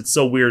 because it's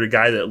so weird. A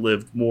guy that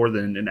lived more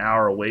than an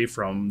hour away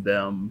from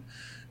them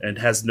and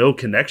has no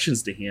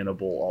connections to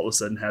Hannibal all of a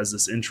sudden has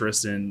this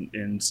interest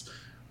in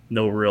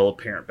no real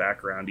apparent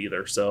background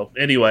either. So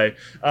anyway,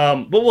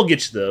 but we'll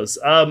get you those.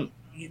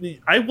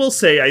 I will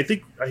say, I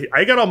think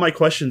I got all my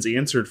questions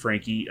answered,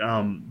 Frankie.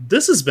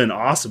 This has been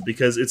awesome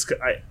because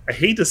I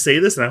hate to say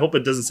this and I hope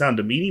it doesn't sound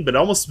demeaning, but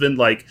almost been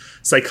like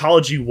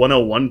psychology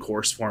 101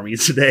 course for me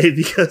today,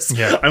 because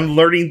I'm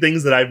learning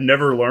things that I've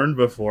never learned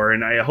before.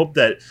 And I hope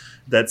that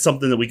that's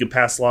something that we can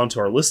pass along to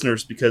our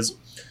listeners, because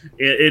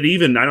it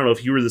even, I don't know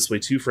if you were this way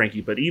too, Frankie,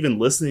 but even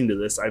listening to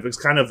this, I was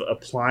kind of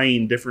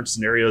applying different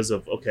scenarios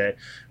of, okay,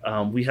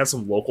 we have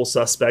some local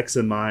suspects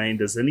in mind.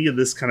 Does any of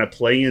this kind of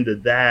play into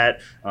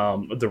that?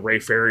 The Ray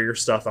Ferrier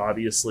stuff,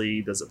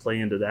 obviously, does it play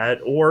into that?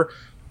 Or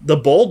the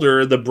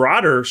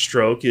broader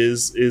stroke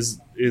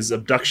is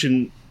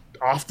abduction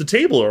off the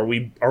Table? Are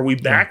we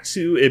back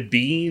to it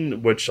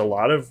being, which a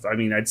lot of, I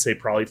mean, I'd say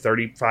probably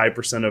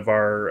 35% of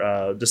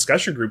our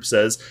discussion group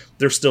says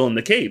they're still in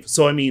the cave.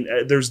 So, I mean,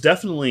 there's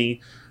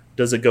definitely,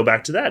 does it go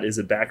back to that? Is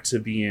it back to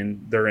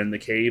being they're in the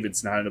cave?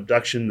 It's not an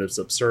abduction. That's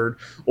absurd.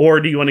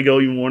 Or do you want to go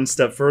even one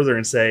step further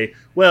and say,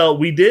 well,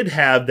 we did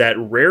have that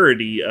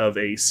rarity of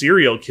a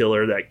serial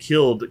killer that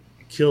killed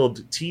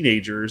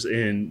teenagers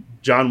in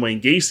John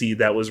Wayne Gacy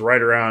that was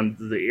right around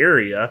the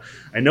area.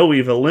 I know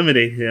we've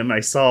eliminated him.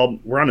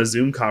 We're on a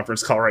Zoom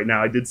conference call right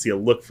now. I did see a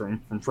look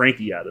from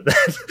Frankie out of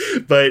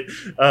that. But,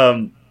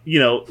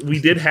 we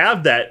did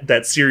have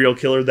that serial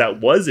killer that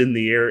was in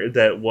the area,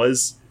 that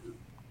was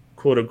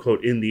quote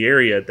unquote in the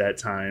area at that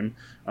time.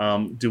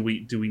 Do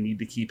we need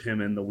to keep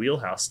him in the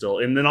wheelhouse still?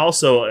 And then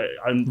also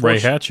Ray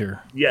Hatcher.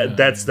 Yeah,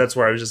 that's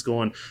where I was just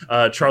going.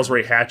 Charles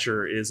Ray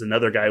Hatcher is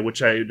another guy,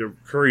 which I'd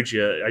encourage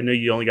you. I know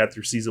you only got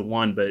through season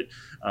 1, but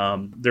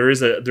there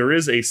is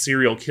a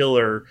serial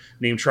killer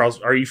named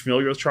Charles. Are you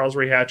familiar with Charles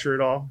Ray Hatcher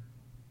at all?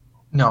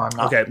 No, I'm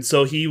not. Okay,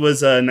 so he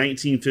was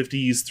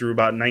 1950s through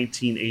about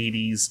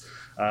 1980s.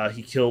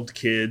 He killed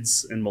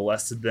kids and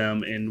molested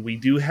them, and we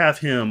do have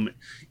him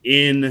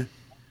in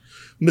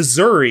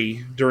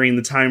Missouri during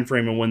the time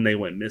frame of when they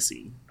went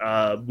missing.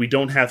 We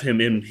don't have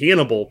him in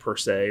Hannibal per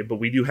se, but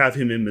we do have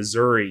him in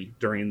Missouri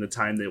during the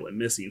time they went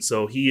missing.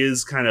 So he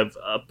is kind of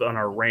up on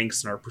our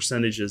ranks and our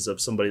percentages of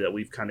somebody that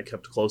we've kind of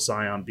kept a close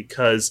eye on,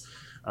 because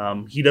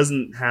he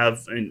doesn't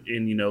have,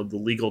 in the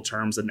legal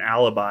terms, an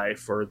alibi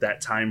for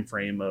that time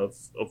frame of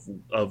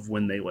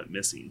when they went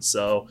missing.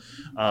 So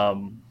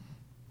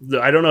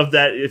I don't know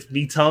if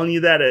me telling you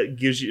that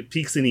it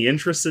piques any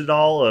interest at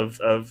all of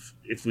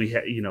if we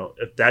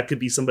if that could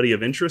be somebody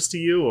of interest to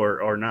you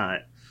or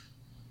not.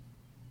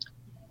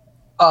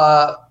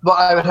 Well,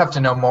 I would have to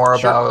know more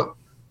about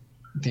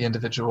the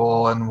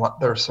individual and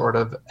what their sort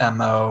of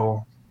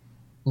MO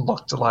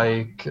looked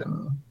like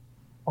and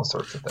all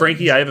sorts of things.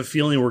 Frankie, I have a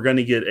feeling you're going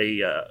to get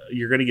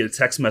a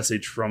text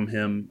message from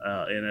him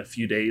in a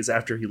few days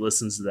after he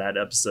listens to that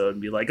episode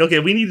and be like, okay,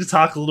 we need to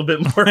talk a little bit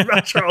more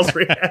about Charles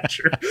Ray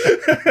Hatcher.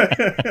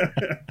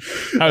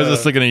 I was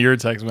just looking at your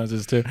text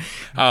message too.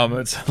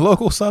 It's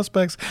local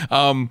suspects.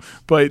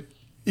 But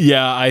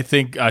yeah, I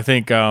think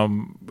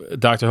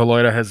Dr.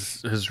 Holoida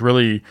has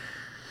really,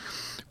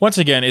 once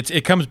again,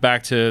 it comes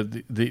back to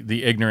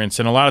the ignorance.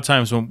 And a lot of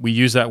times when we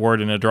use that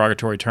word in a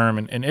derogatory term,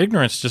 and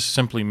ignorance just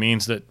simply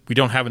means that we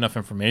don't have enough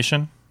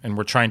information and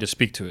we're trying to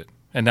speak to it.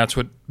 And that's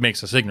what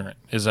makes us ignorant,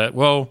 is that,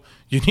 well,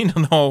 you need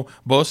to know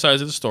both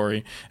sides of the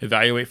story,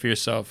 evaluate for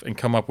yourself, and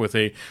come up with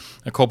a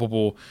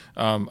culpable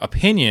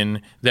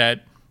opinion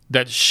that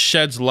that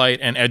sheds light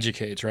and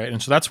educates, right?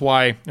 And so that's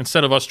why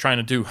instead of us trying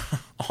to do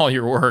all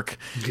your work,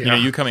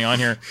 you coming on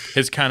here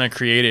has kind of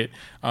created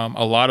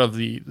a lot of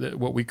the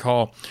what we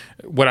call,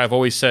 what I've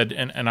always said,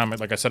 and I'm,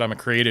 like I said, I'm a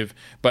creative,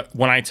 but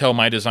when I tell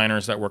my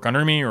designers that work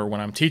under me or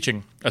when I'm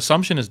teaching,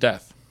 assumption is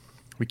death.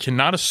 We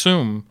cannot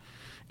assume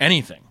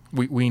anything.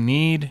 We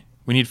need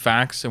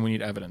facts and we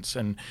need evidence,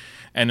 and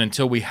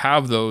until we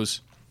have those,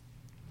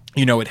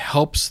 it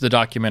helps the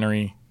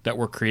documentary that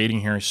we're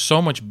creating here is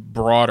so much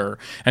broader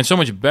and so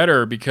much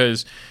better,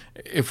 because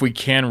if we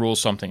can rule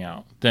something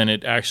out, then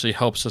it actually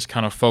helps us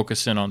kind of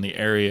focus in on the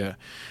area.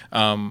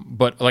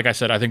 But like I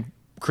said, I think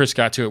Chris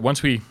got to it.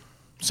 Once we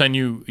send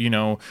you,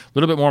 a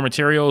little bit more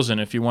materials,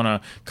 and if you want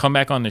to come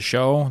back on the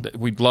show,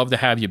 we'd love to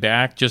have you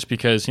back, just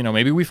because,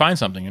 maybe we find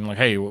something and like,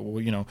 hey,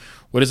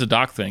 what does the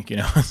doc think?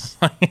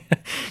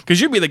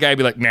 Because you'd be the guy who'd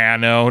be like, nah,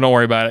 no, don't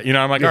worry about it.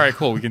 I'm like, all right,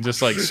 cool. We can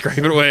just like scrape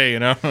it away,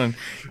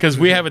 because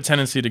we have a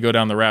tendency to go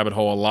down the rabbit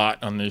hole a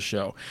lot on this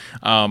show.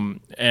 And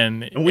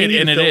we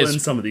need to fill in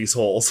some of these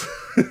holes.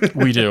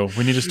 We do.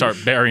 We need to start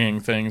burying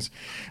things.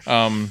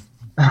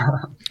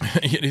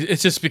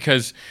 It's just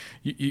because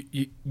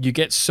you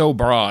get so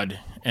broad,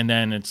 and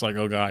then it's like,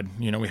 oh God,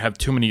 we have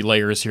too many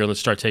layers here. Let's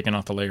start taking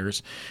off the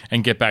layers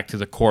and get back to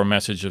the core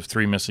message of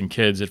 3 missing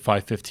kids at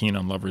 5:15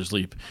 on Lover's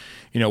Leap.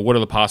 What are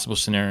the possible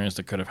scenarios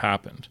that could have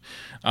happened?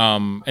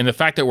 And the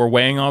fact that we're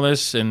weighing all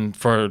this, and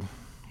for,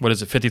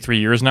 53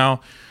 years now,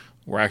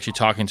 we're actually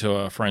talking to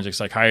a forensic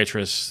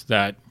psychiatrist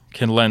that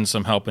can lend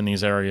some help in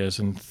these areas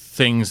and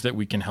things that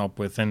we can help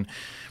with and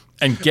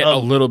get a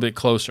little bit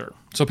closer.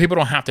 So people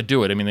don't have to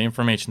do it. I mean, the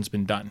information's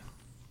been done.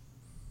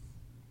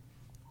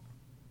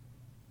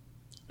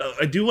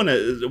 I do want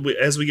to,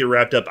 as we get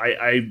wrapped up,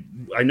 I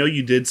know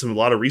you did a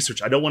lot of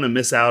research. I don't want to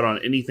miss out on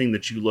anything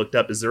that you looked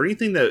up. Is there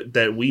anything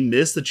that we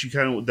missed that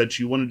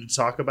you wanted to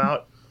talk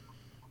about?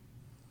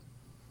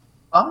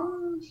 I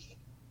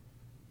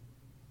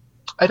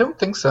don't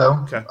think so.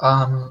 Okay.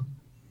 I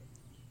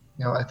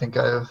think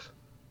I've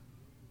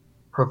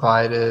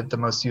provided the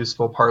most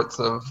useful parts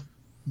of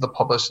the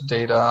published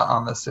data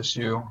on this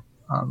issue.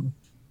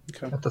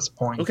 At this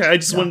point. Okay, I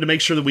just wanted to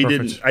make sure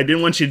that I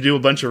didn't want you to do a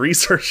bunch of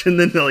research and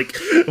then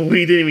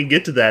we didn't even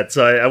get to that.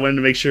 So I wanted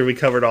to make sure we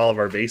covered all of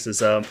our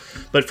bases.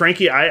 But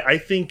Frankie, I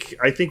think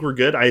we're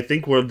good. I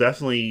think we'll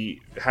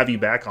definitely have you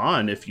back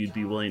on if you'd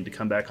be willing to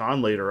come back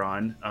on later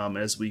on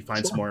as we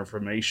find some more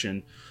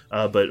information.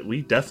 But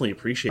we definitely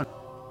appreciate it.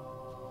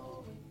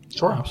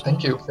 Sure. Absolutely.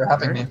 Thank you for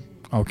having me.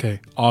 Okay,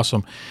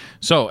 awesome.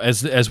 So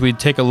as we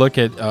take a look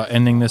at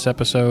ending this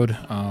episode,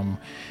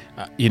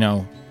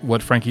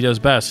 what Frankie does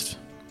best,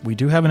 we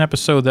do have an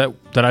episode that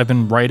I've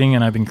been writing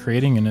and I've been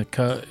creating, and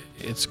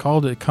it's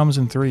called It Comes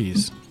in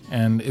Threes.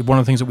 And one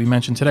of the things that we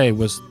mentioned today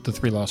was the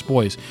 3 lost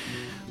boys.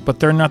 But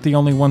they're not the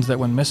only ones that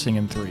went missing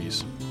in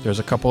threes. There's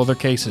a couple other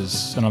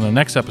cases. And on the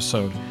next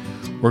episode,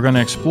 we're going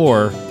to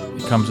explore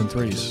It Comes in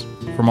Threes.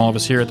 From all of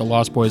us here at the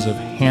Lost Boys of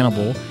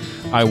Hannibal,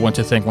 I want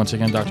to thank once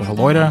again Dr.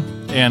 Haloida,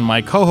 and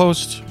my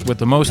co-host with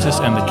the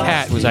mostest and the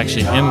cat was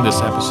actually in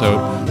this episode,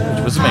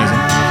 which was amazing,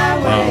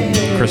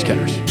 Chris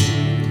Ketters.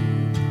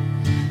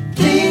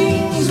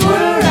 Things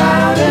were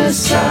out of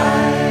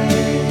sight.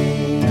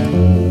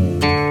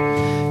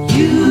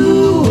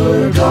 You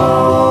were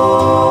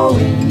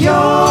going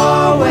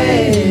your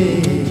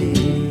way,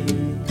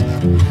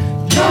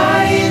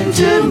 trying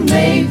to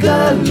make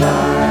a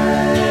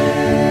light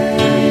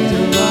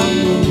along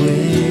the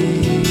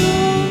way.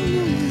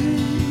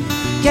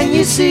 Can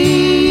you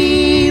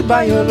see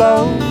by your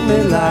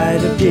lonely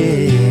light of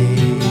day?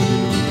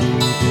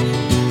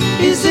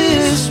 Is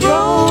this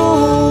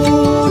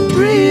road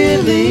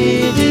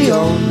really the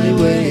only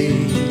way?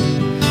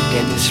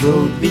 Can this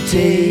road be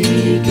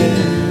taken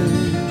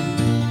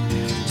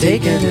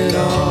at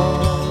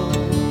all?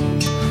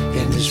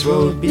 Can this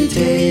road be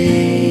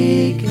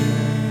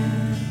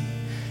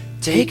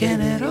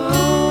taken at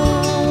all?